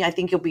move, and I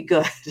think you'll be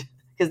good.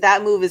 Because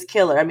that move is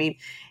killer. I mean,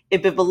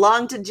 if it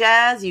belonged to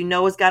Jazz,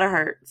 it's got to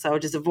hurt. So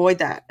just avoid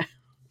that.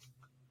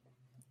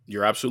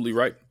 You're absolutely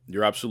right.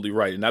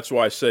 And that's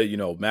why I say,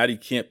 Maddie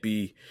can't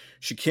be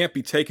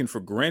taken for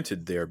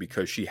granted there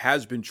because she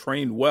has been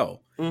trained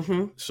well.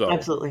 Mm-hmm. So,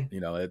 absolutely.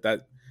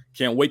 That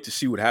can't wait to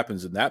see what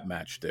happens in that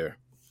match there.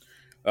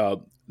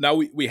 Now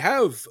we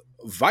have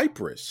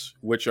Viperous,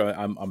 which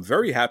I'm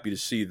very happy to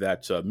see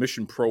that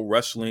Mission Pro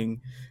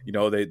Wrestling,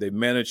 they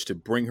managed to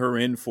bring her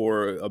in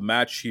for a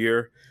match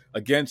here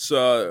against,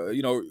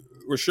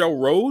 Rachel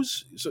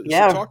Rose. So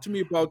talk to me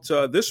about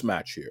this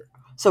match here.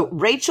 So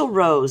Rachel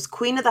Rose,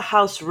 Queen of the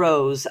House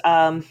Rose,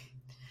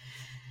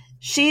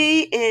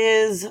 she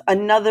is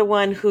another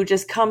one who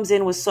just comes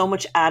in with so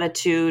much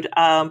attitude,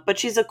 but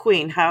she's a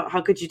queen.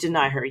 How could you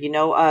deny her?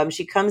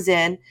 She comes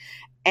in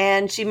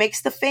and she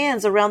makes the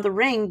fans around the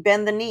ring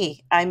bend the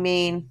knee. I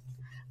mean,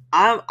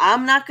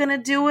 I'm not going to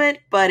do it,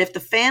 but if the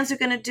fans are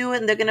going to do it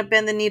and they're going to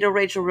bend the knee to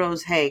Rachel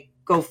Rose, hey,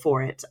 go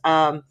for it.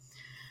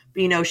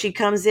 She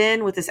comes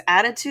in with this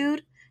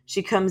attitude.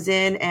 She comes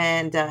in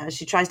and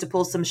she tries to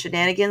pull some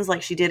shenanigans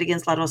like she did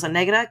against La Rosa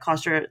Negra,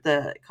 cost her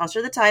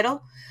the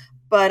title.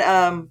 But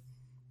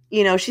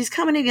she's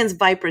coming against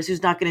Vipers,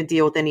 who's not going to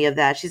deal with any of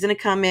that. She's going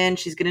to come in.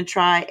 She's going to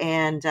try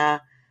and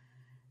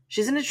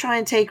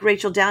take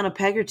Rachel down a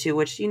peg or two.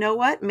 Which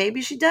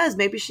maybe she does.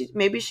 Maybe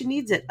she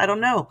needs it. I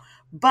don't know.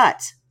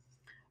 But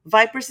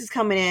Vipers is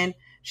coming in.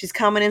 She's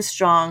coming in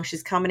strong.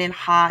 She's coming in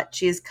hot.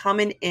 She is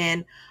coming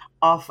in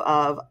off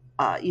of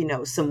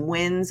some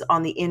wins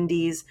on the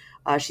indies.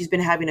 She's been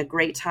having a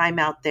great time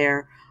out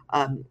there.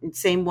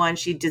 Same one.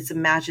 She did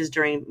some matches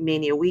during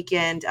Mania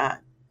weekend.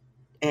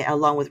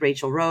 Along with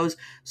Rachel Rose.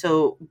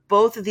 So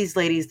both of these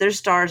ladies, their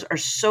stars are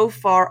so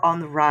far on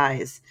the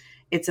rise.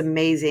 It's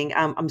amazing.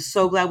 I'm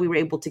so glad we were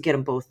able to get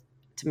them both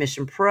to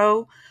Mission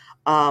Pro.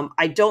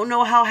 I don't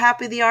know how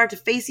happy they are to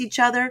face each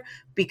other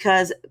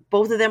because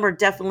both of them are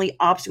definitely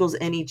obstacles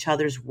in each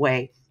other's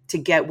way to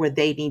get where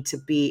they need to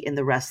be in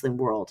the wrestling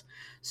world.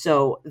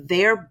 So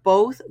they're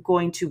both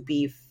going to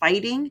be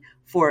fighting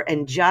for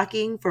and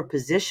jockeying for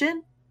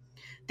position.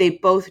 They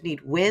both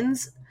need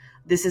wins.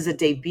 This is a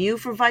debut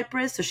for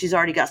Viperous, so she's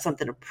already got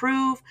something to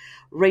prove.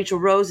 Rachel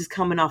Rose is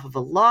coming off of a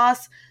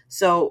loss.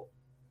 So,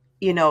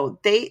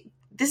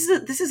 this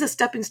is a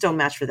stepping stone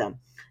match for them.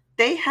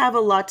 They have a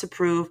lot to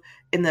prove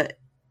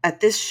at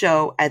this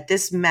show, at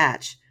this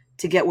match,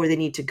 to get where they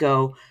need to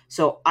go.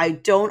 So I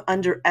don't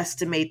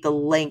underestimate the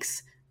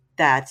lengths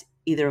that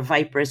either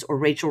Viperous or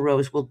Rachel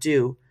Rose will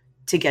do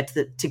to get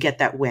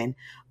that win.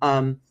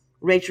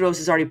 Rachel Rose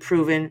has already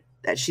proven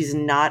that she's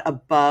not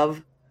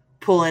above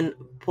pulling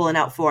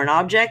out foreign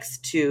objects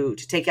to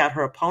take out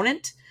her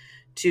opponent,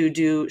 to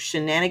do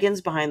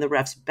shenanigans behind the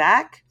ref's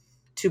back,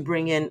 to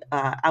bring in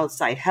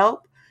outside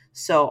help.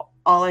 So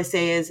all I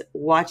say is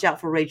watch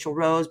out for Rachel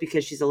Rose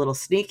because she's a little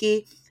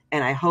sneaky.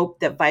 And I hope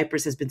that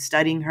Viperous has been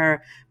studying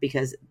her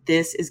because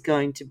this is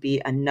going to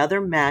be another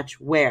match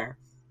where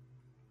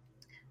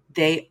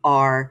they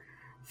are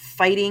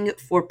fighting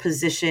for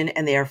position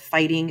and they are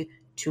fighting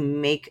to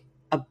make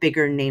a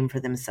bigger name for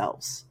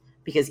themselves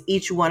because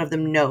each one of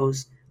them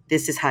knows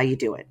this is how you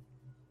do it.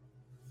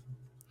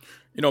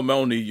 You know,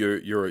 Melanie,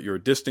 you're a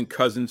distant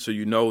cousin, so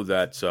you know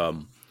that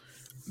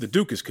the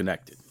Duke is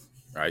connected,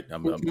 right?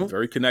 I'm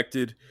very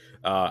connected.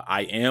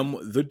 I am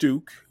the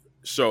Duke,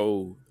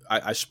 so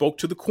I spoke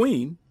to the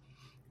Queen,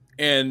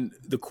 and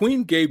the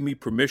Queen gave me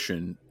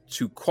permission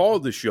to call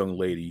this young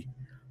lady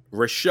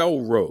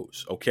Rachel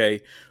Rose.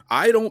 Okay,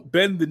 I don't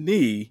bend the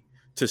knee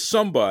to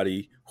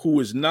somebody who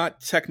is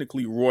not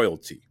technically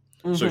royalty.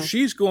 So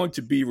she's going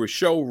to be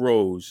Rachel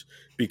Rose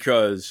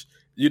because,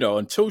 you know,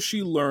 until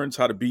she learns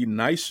how to be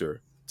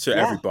nicer to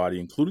everybody,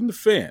 including the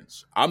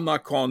fans, I'm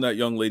not calling that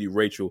young lady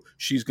Rachel.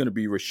 She's going to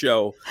be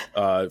Rachel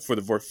for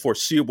the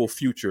foreseeable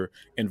future.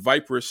 And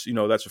Viperous, you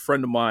know, that's a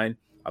friend of mine.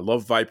 I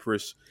love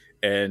Viperous.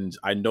 And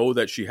I know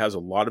that she has a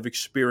lot of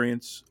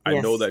experience. I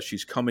know that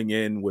she's coming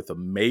in with a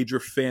major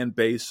fan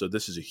base. So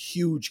this is a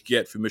huge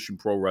get for Mission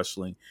Pro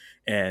Wrestling.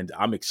 And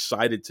I'm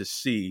excited to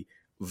see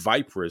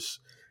Viperous.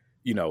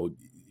 You know,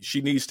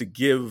 she needs to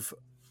give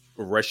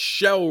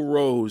Rachel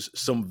Rose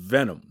some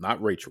venom. Not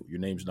Rachel. Your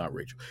name's not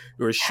Rachel.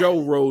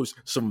 Rachel Rose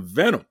some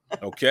venom.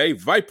 Okay?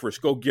 Viperous,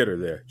 go get her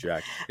there,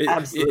 Jack.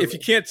 Absolutely. If you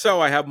can't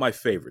tell, I have my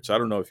favorites. I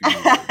don't know if you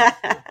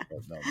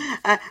know.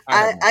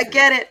 I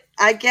get it.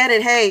 I get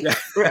it. Hey,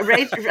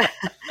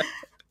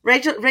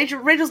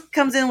 Rachel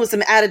comes in with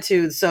some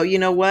attitude. So you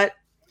know what?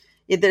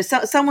 There's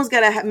someone's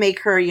got to make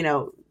her, you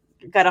know,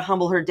 got to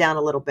humble her down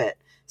a little bit,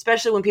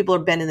 especially when people are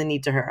bending the knee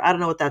to her. I don't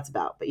know what that's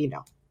about, but you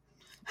know.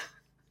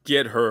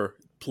 Get her,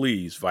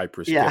 please,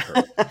 Viperous. Get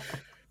her.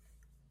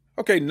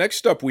 Okay,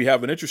 next up, we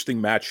have an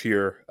interesting match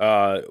here.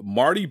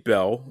 Marty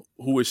Bell,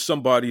 who is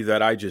somebody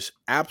that I just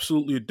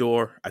absolutely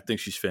adore. I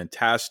think she's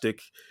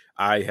fantastic.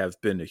 I have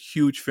been a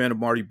huge fan of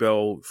Marty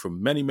Bell for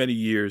many, many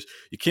years.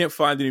 You can't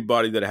find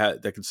anybody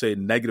that can say a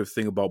negative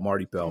thing about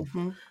Marty Bell.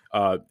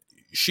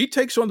 She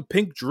takes on the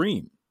Pink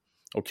Dream.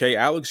 Okay,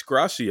 Alex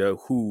Gracia,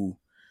 who,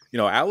 you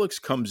know, Alex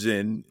comes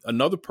in,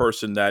 another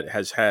person that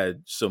has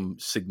had some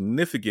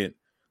significant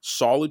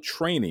solid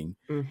training.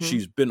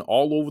 She's been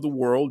all over the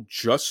world,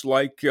 just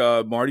like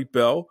Marty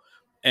Bell.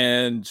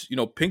 And, you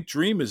know, Pink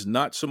Dream is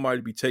not somebody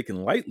to be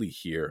taken lightly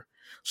here.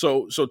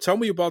 So tell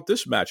me about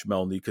this match,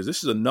 Melanie, because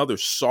this is another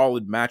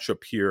solid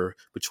matchup here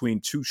between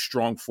two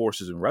strong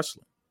forces in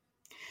wrestling.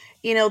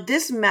 You know,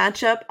 this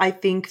matchup, I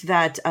think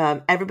that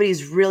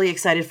everybody's really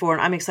excited for,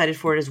 and I'm excited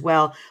for it as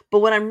well. But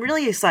what I'm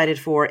really excited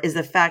for is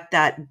the fact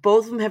that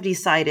both of them have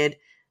decided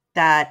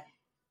that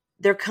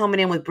they're coming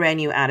in with brand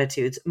new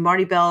attitudes.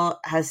 Marty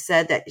Bell has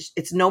said that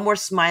it's no more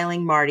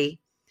smiling Marty.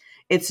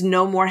 It's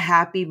no more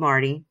happy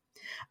Marty.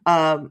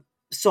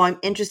 So I'm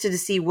interested to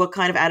see what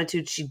kind of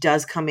attitude she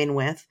does come in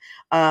with.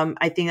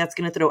 I think that's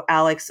going to throw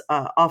Alex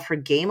off her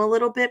game a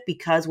little bit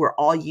because we're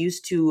all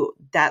used to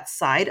that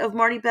side of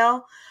Marty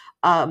Bell.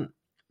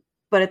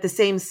 But at the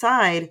same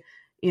side,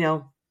 you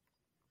know,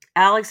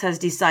 Alex has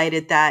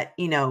decided that,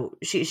 you know,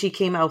 she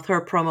came out with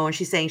her promo and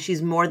she's saying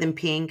she's more than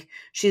Pink.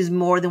 She's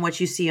more than what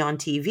you see on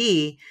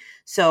TV.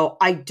 So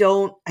I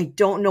don't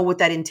know what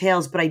that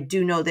entails, but I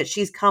do know that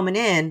she's coming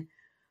in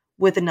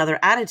with another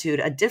attitude,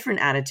 a different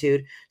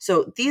attitude.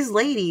 So these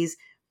ladies,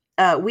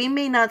 we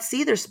may not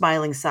see their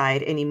smiling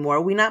side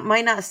anymore. We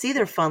might not see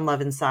their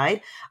fun-loving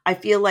side. I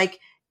feel like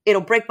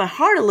it'll break my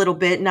heart a little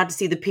bit not to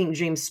see the Pink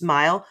Dream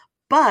smile,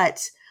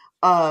 but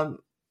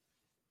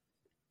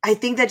I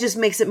think that just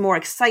makes it more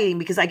exciting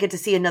because I get to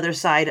see another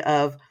side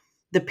of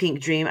the Pink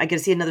Dream. I get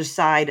to see another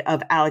side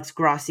of Alex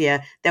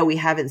Gracia that we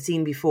haven't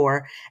seen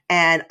before,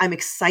 and I'm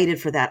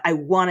excited for that. I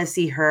want to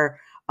see her.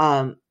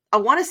 I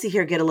want to see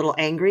her get a little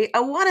angry. I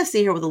want to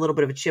see her with a little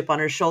bit of a chip on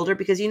her shoulder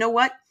because you know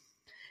what?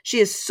 She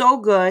is so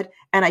good,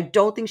 and I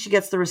don't think she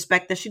gets the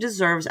respect that she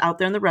deserves out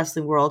there in the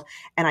wrestling world,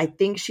 and I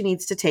think she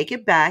needs to take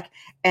it back,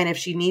 and if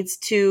she needs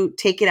to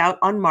take it out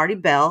on Marty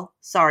Bell,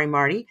 sorry,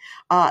 Marty,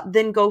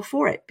 then go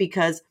for it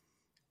because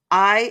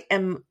I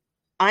am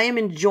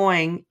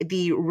enjoying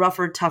the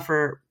rougher,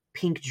 tougher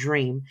Pink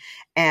Dream,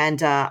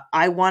 and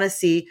I want to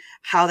see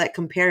how that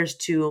compares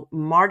to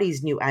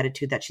Marty's new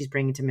attitude that she's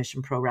bringing to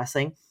Mission Pro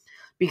Wrestling.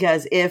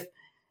 Because if,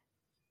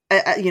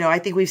 you know, I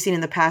think we've seen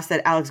in the past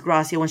that Alex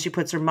Gracia, when she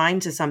puts her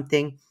mind to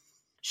something,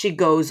 she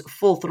goes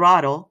full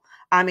throttle.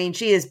 I mean,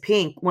 she is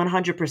Pink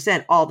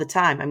 100% all the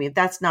time. I mean, if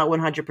that's not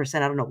 100%,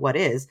 I don't know what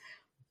is.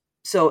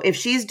 So if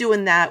she's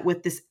doing that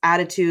with this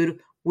attitude,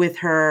 with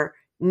her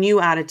new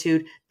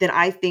attitude, then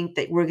I think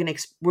that we're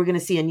gonna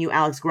see a new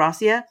Alex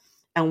Gracia,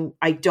 and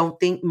I don't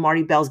think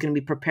Marty Bell's gonna be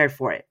prepared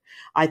for it.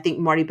 I think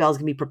Marty Bell's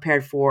gonna be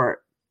prepared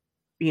for,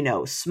 you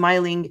know,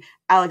 smiling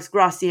Alex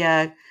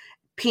Gracia,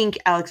 Pink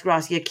Alex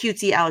Gracia,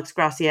 cutesy Alex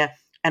Gracia,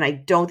 and I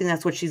don't think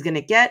that's what she's going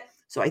to get.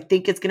 So I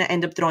think it's going to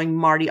end up throwing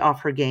Marty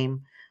off her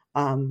game.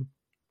 I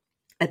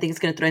think it's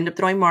going to end up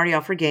throwing Marty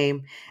off her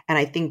game, and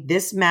I think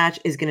this match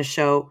is going to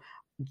show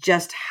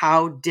just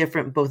how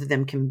different both of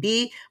them can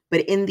be.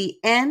 But in the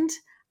end,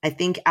 I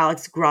think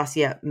Alex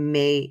Gracia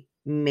may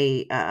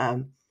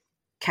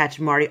catch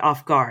Marty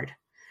off guard.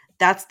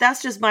 That's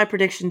just my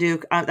prediction,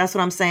 Duke. That's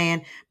what I'm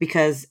saying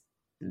because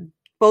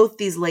both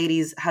these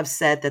ladies have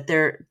said that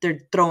they're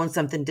throwing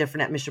something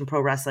different at Mission Pro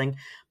Wrestling,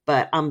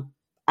 but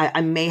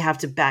I may have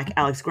to back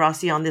Alex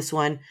Gracia on this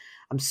one.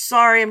 I'm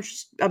sorry,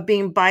 I'm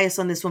being biased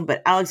on this one,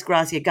 but Alex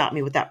Gracia got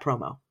me with that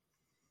promo.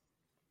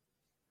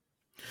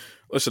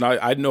 Listen,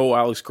 I know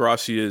Alex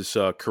Gracia's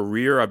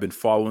career. I've been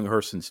following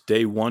her since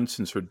day one,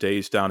 since her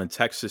days down in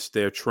Texas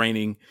there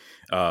training.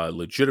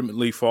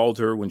 Legitimately followed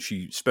her when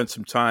she spent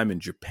some time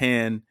in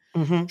Japan.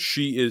 Mm-hmm.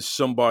 She is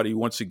somebody,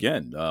 once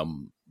again,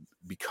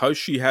 because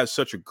she has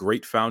such a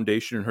great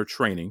foundation in her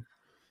training.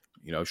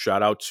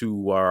 Shout out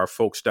to our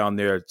folks down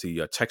there at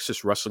the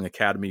Texas Wrestling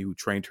Academy who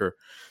trained her.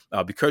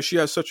 Because she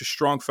has such a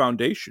strong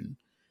foundation,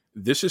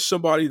 this is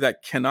somebody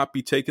that cannot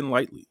be taken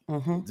lightly.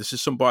 Mm-hmm. This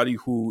is somebody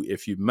who,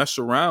 if you mess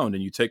around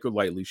and you take her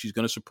lightly, she's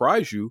going to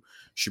surprise you.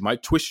 She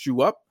might twist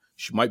you up.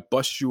 She might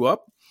bust you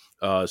up.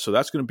 So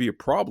that's going to be a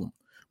problem.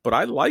 But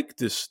I like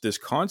this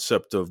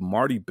concept of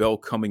Marti Belle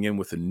coming in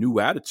with a new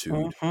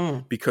attitude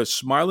because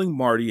Smiling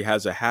Marty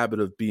has a habit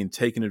of being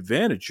taken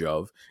advantage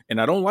of,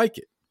 and I don't like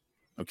it.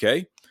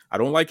 Okay? I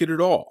don't like it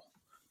at all.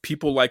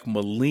 People like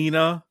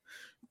Melina,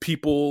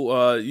 people,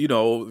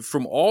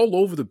 from all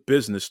over the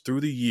business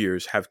through the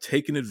years have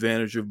taken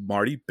advantage of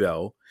Marti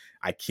Belle.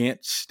 I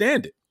can't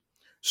stand it.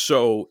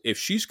 So if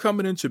she's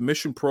coming into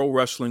Mission Pro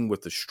Wrestling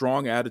with a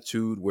strong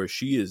attitude where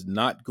she is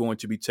not going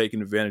to be taken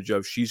advantage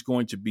of, she's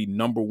going to be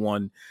number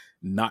one,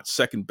 not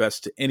second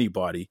best to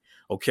anybody.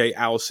 Okay,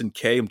 Allison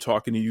Kay, I'm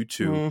talking to you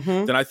too.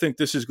 Then I think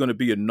this is going to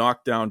be a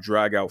knockdown,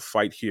 drag out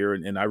fight here.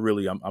 And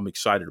I'm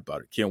excited about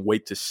it. Can't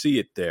wait to see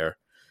it there.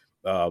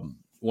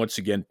 Once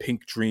again,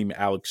 Pink Dream,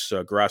 Alex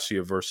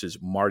Gracia versus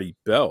Marti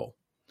Belle.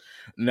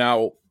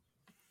 Now,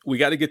 we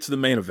got to get to the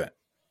main event.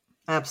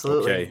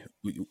 Absolutely. Okay,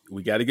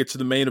 we got to get to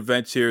the main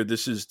event here.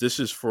 This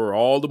is for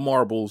all the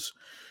marbles.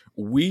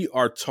 We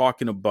are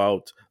talking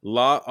about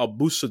La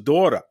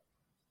Abusadora.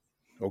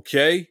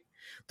 Okay,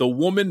 the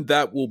woman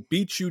that will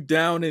beat you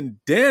down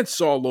and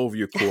dance all over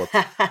your corpse.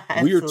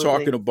 We are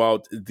talking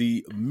about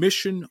the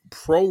Mission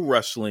Pro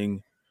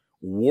Wrestling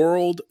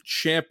World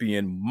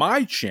Champion,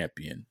 my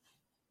champion,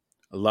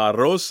 La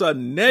Rosa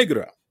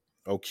Negra.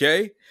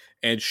 Okay,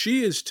 and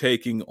she is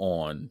taking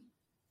on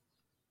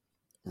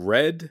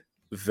Red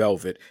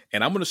Velvet.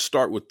 And I'm going to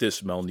start with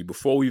this, Melanie,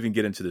 before we even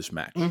get into this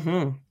match.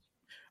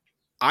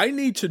 I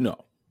need to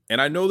know,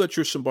 and I know that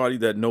you're somebody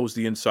that knows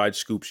the inside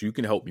scoop, so you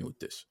can help me with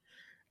this.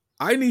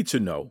 I need to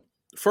know,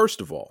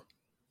 first of all,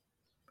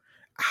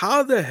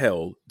 how the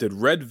hell did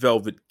Red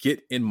Velvet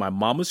get in my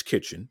mama's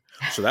kitchen?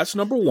 So that's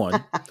number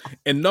one.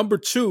 And number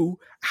two,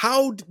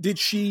 how did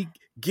she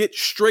get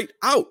straight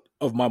out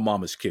of my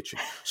mama's kitchen?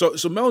 So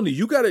Melanie,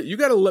 you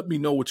gotta let me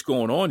know what's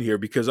going on here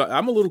because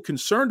I'm a little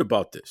concerned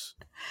about this.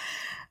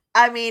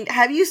 I mean,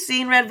 have you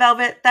seen Red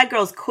Velvet? That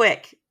girl's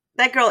quick.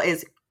 That girl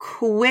is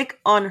quick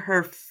on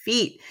her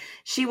feet.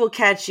 She will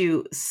catch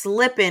you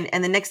slipping,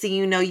 and the next thing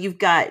you know, you've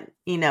got,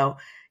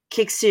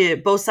 kicks to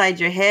both sides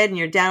of your head, and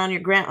you're down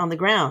on the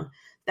ground.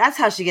 That's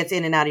how she gets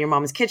in and out of your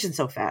mama's kitchen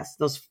so fast.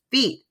 Those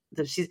feet.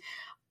 She's,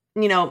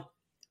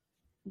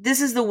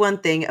 this is the one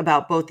thing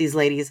about both these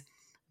ladies.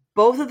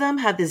 Both of them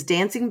have this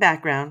dancing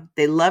background.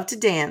 They love to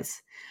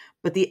dance,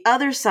 but the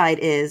other side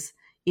is,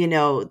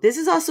 this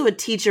is also a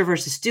teacher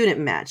versus student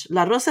match.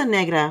 La Rosa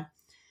Negra,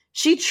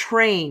 she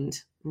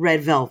trained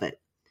Red Velvet.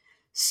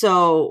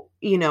 So,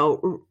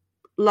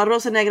 La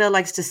Rosa Negra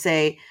likes to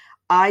say,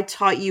 I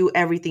taught you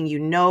everything you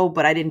know,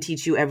 but I didn't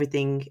teach you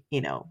everything,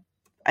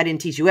 I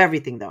didn't teach you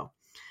everything though.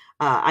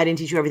 I didn't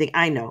teach you everything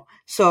I know.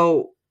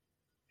 So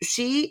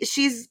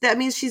that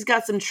means she's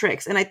got some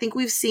tricks. And I think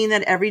we've seen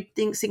that every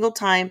single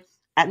time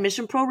at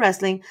Mission Pro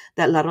Wrestling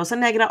that La Rosa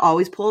Negra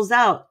always pulls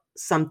out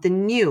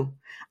something new.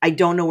 I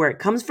don't know where it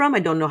comes from. I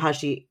don't know how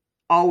she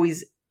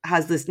always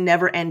has this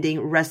never-ending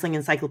wrestling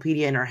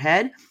encyclopedia in her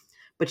head,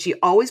 but she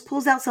always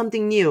pulls out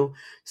something new.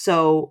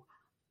 So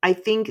I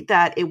think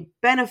that it would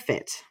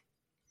benefit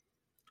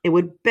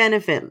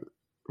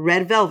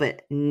Red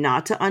Velvet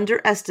not to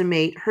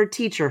underestimate her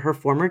teacher, her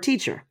former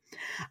teacher.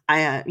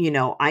 I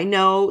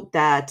know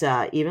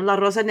that even La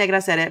Rosa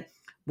Negra said it.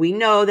 We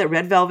know that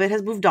Red Velvet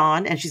has moved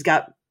on and she's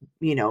got,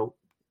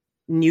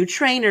 new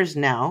trainers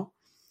now.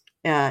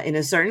 In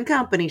a certain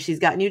company, she's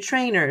got new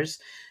trainers.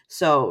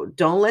 So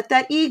don't let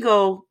that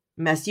ego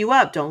mess you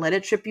up. Don't let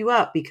it trip you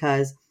up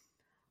because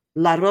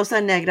La Rosa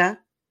Negra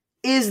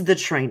is the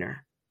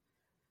trainer.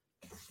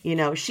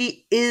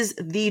 She is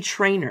the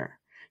trainer.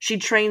 She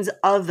trains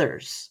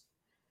others.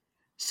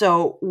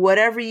 So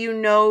whatever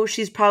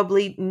she's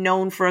probably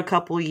known for a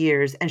couple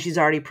years and she's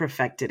already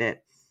perfected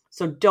it.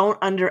 So don't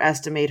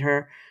underestimate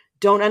her.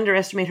 Don't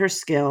underestimate her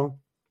skill.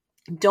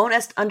 Don't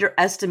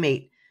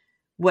underestimate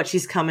what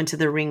she's coming to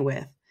the ring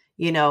with.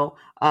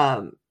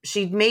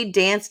 She may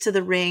dance to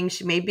the ring.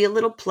 She may be a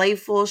little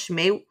playful. She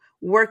may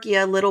work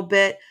you a little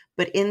bit,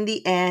 but in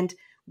the end,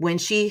 when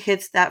she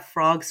hits that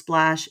frog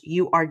splash,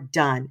 you are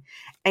done.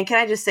 And can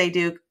I just say,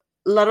 Duke,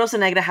 La Rosa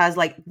Negra has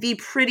like the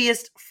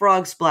prettiest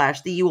frog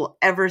splash that you will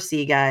ever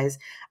see, guys.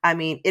 I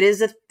mean, it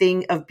is a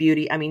thing of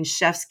beauty. I mean,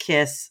 chef's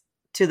kiss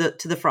to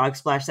the frog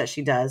splash that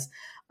she does.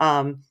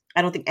 I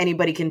don't think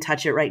anybody can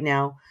touch it right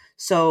now.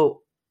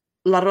 So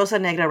La Rosa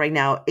Negra right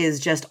now is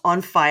just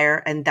on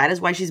fire, and that is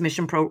why she's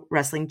Mission Pro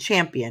Wrestling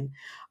champion.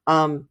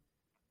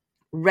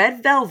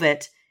 Red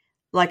Velvet,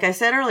 like I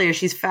said earlier,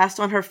 she's fast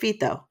on her feet,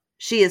 though.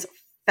 She is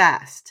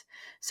fast.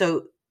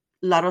 So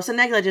La Rosa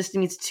Negra just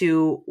needs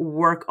to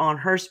work on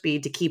her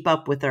speed to keep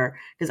up with her.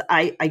 Because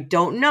I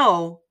don't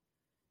know.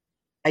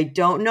 I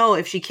don't know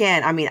if she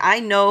can. I mean, I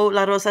know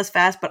La Rosa's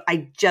fast, but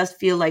I just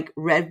feel like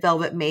Red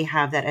Velvet may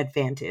have that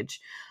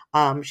advantage.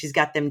 She's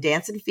got them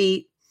dancing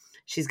feet.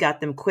 She's got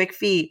them quick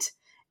feet.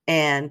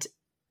 And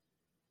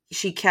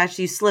she catches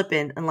you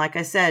slipping. And like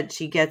I said,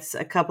 she gets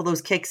a couple of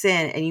those kicks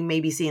in and you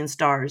may be seeing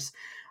stars,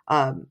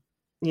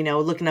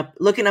 looking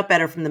up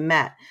at her from the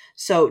mat.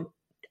 So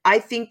I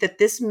think that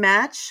this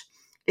match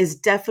is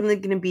definitely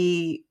going to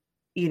be,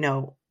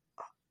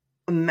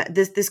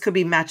 this could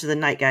be match of the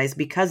night, guys,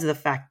 because of the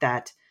fact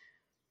that,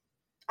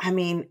 I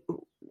mean,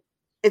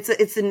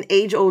 it's an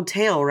age old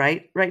tale,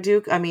 right? Right,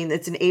 Duke? I mean,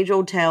 it's an age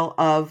old tale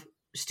of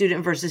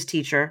student versus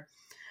teacher.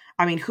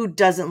 I mean, who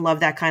doesn't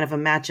love that kind of a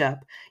matchup?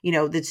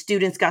 The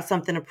students got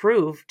something to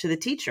prove to the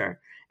teacher,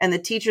 and the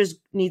teachers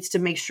needs to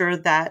make sure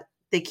that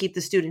they keep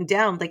the student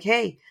down. Like,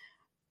 hey,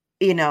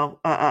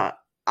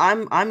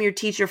 I'm your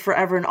teacher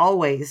forever and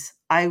always.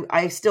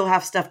 I still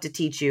have stuff to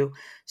teach you.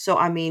 So,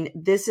 I mean,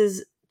 this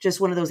is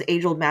just one of those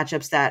age-old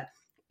matchups that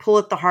pull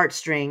at the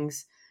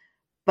heartstrings,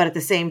 but at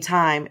the same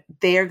time,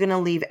 they are going to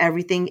leave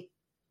everything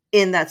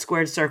in that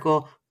squared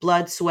circle,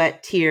 blood,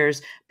 sweat,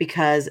 tears,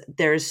 because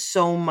there's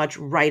so much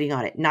writing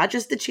on it. Not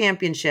just the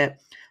championship,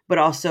 but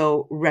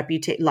also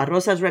La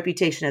Rosa's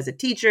reputation as a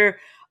teacher,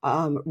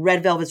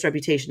 Red Velvet's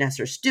reputation as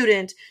her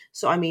student.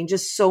 So, I mean,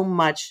 just so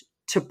much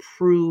to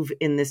prove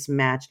in this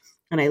match.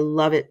 And I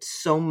love it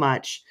so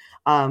much.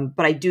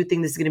 But I do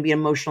think this is going to be an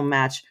emotional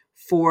match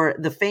for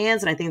the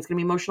fans. And I think it's going to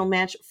be an emotional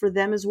match for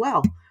them as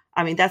well.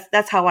 I mean,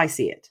 that's how I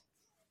see it.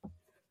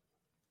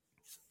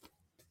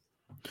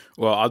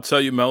 Well, I'll tell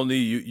you, Melanie,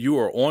 you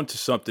are on to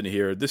something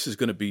here. This is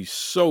going to be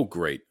so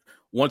great.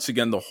 Once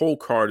again, the whole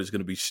card is going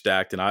to be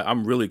stacked. And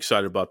I'm really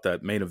excited about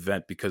that main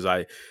event because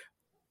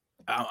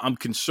I'm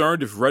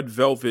concerned if Red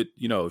Velvet,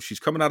 she's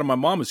coming out of my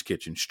mama's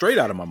kitchen, straight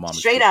out of my mama's kitchen.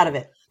 Straight out of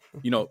it.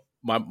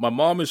 My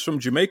mom is from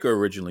Jamaica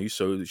originally,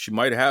 so she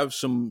might have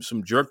some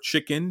jerk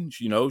chicken.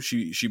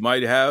 She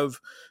might have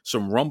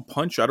some rum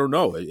punch. I don't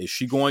know. Is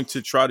she going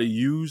to try to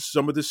use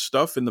some of this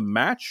stuff in the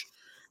match?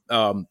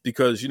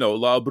 Because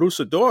La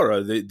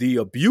Abusadora, the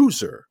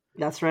abuser,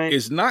 that's right,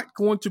 is not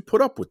going to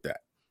put up with that.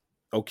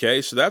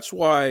 Okay, so that's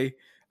why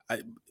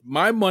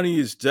my money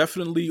is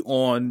definitely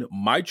on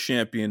my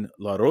champion,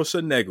 La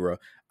Rosa Negra.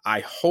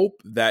 I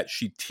hope that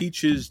she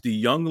teaches the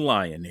young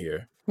lion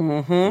here.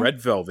 Mm-hmm.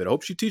 Red Velvet. I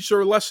hope she teaches her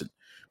a lesson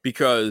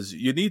because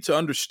you need to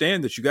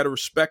understand that you got to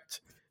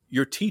respect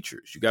your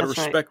teachers. You got to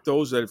respect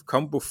those that have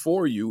come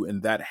before you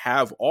and that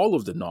have all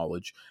of the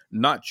knowledge,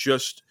 not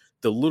just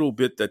the little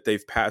bit that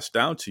they've passed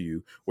down to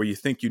you where you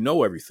think you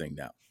know everything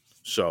now.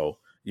 So,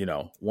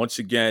 once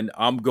again,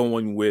 I'm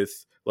going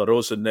with La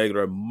Rosa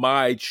Negra,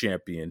 my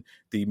champion,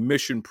 the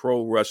Mission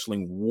Pro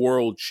Wrestling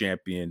World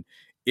Champion.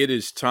 It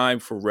is time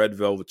for Red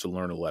Velvet to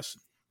learn a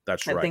lesson.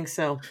 That's right. I think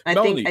so. I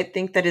Melanie,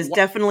 think that is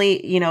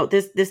definitely,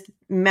 this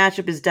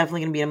matchup is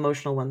definitely going to be an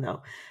emotional one,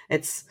 though.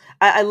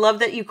 I love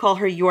that you call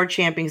her your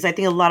champion because I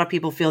think a lot of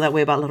people feel that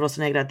way about La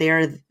Rosa Negra.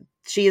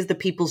 She is the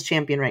people's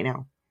champion right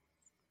now.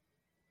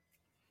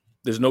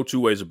 There's no two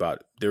ways about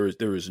it.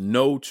 There is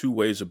no two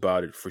ways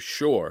about it for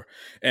sure.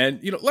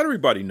 And, let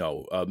everybody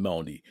know,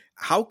 Melanie,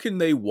 how can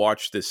they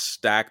watch this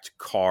stacked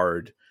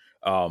card?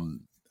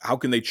 How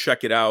can they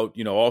check it out?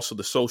 Also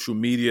the social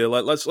media.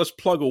 Let's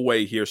plug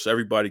away here so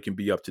everybody can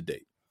be up to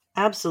date.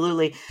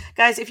 Absolutely.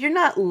 Guys, if you're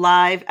not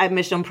live at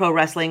Mission Pro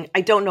Wrestling,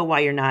 I don't know why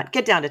you're not.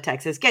 Get down to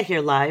Texas, get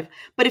here live.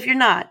 But if you're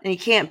not, and you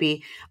can't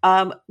be,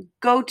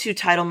 go to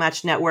Title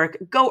Match Network.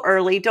 Go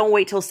early. Don't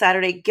wait till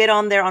Saturday. Get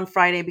on there on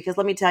Friday because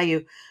let me tell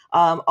you,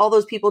 all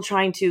those people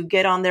trying to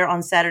get on there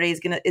on Saturday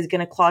is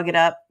gonna clog it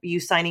up, you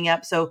signing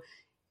up. So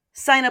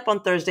sign up on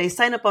Thursday,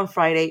 sign up on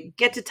Friday,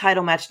 get to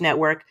Title Match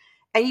Network.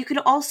 And you can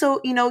also,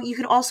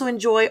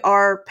 enjoy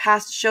our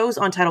past shows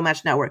on Title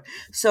Match Network.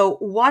 So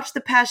watch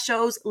the past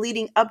shows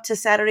leading up to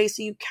Saturday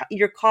so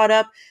you're caught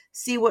up,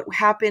 see what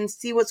happened,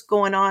 see what's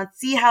going on,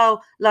 see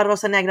how La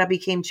Rosa Negra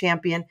became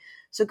champion.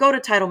 So go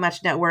to Title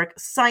Match Network,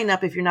 sign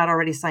up if you're not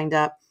already signed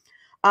up.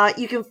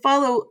 You can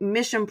follow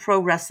Mission Pro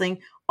Wrestling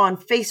on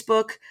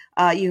Facebook.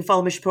 You can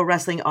follow Mission Pro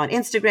Wrestling on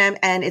Instagram,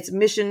 and it's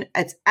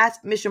at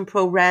Mission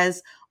Pro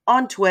Res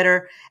on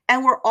Twitter.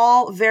 And we're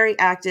all very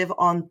active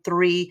on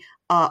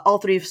all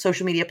three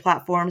social media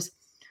platforms.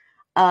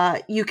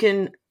 You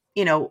can,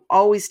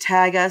 always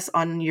tag us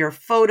on your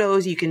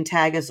photos. You can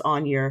tag us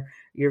on your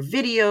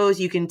videos.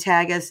 You can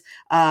tag us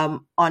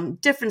on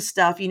different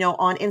stuff.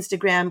 On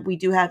Instagram, we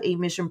do have a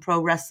Mission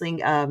Pro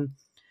Wrestling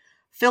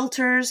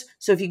filters.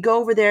 So if you go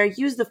over there,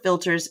 use the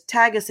filters,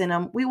 tag us in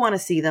them. We want to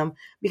see them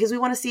because we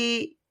want to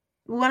see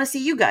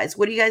you guys.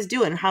 What are you guys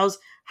doing? How's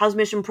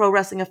Mission Pro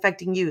Wrestling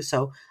affecting you?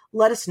 So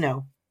let us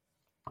know.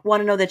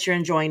 Want to know that you're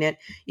enjoying it.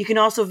 You can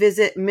also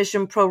visit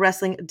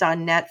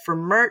missionprowrestling.net for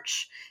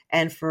merch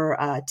and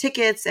for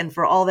tickets and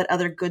for all that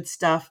other good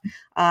stuff.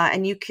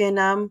 And you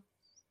can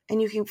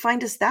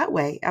find us that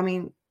way. I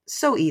mean,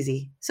 So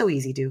easy,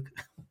 Duke.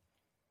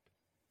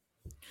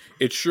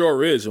 It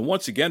sure is. And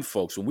once again,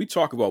 folks, when we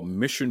talk about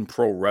Mission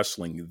Pro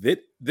Wrestling,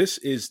 this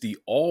is the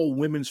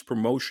all-women's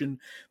promotion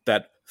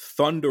that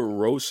Thunder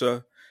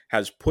Rosa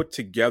has put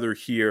together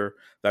here.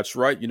 That's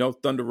right.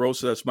 Thunder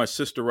Rosa, that's my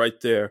sister right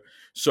there.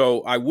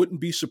 So I wouldn't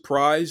be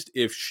surprised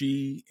if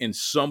she, in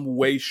some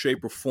way,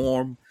 shape, or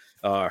form,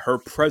 her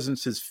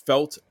presence is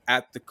felt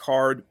at the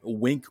card.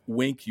 Wink,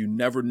 wink. You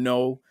never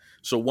know.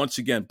 So once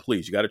again,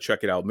 please, you got to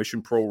check it out.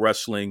 Mission Pro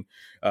Wrestling.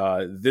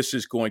 This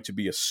is going to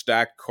be a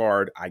stacked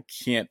card. I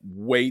can't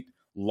wait.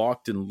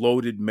 Locked and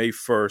Loaded, May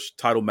 1st,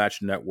 Title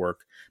Match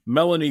Network.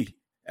 Melanie,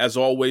 as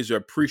always, I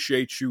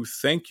appreciate you.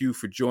 Thank you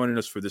for joining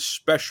us for this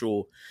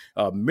special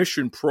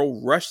Mission Pro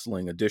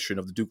Wrestling edition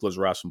of the Duke Loves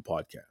Wrestling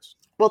podcast.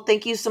 Well,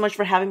 thank you so much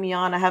for having me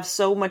on. I have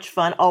so much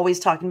fun always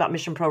talking about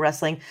Mission Pro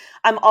Wrestling.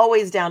 I'm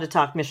always down to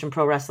talk Mission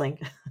Pro Wrestling.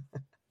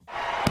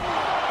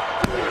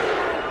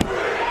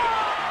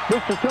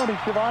 This is Tony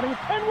Schiavone,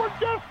 and we're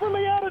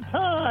desperately out of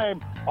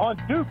time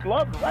on Duke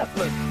Loves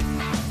Wrestling.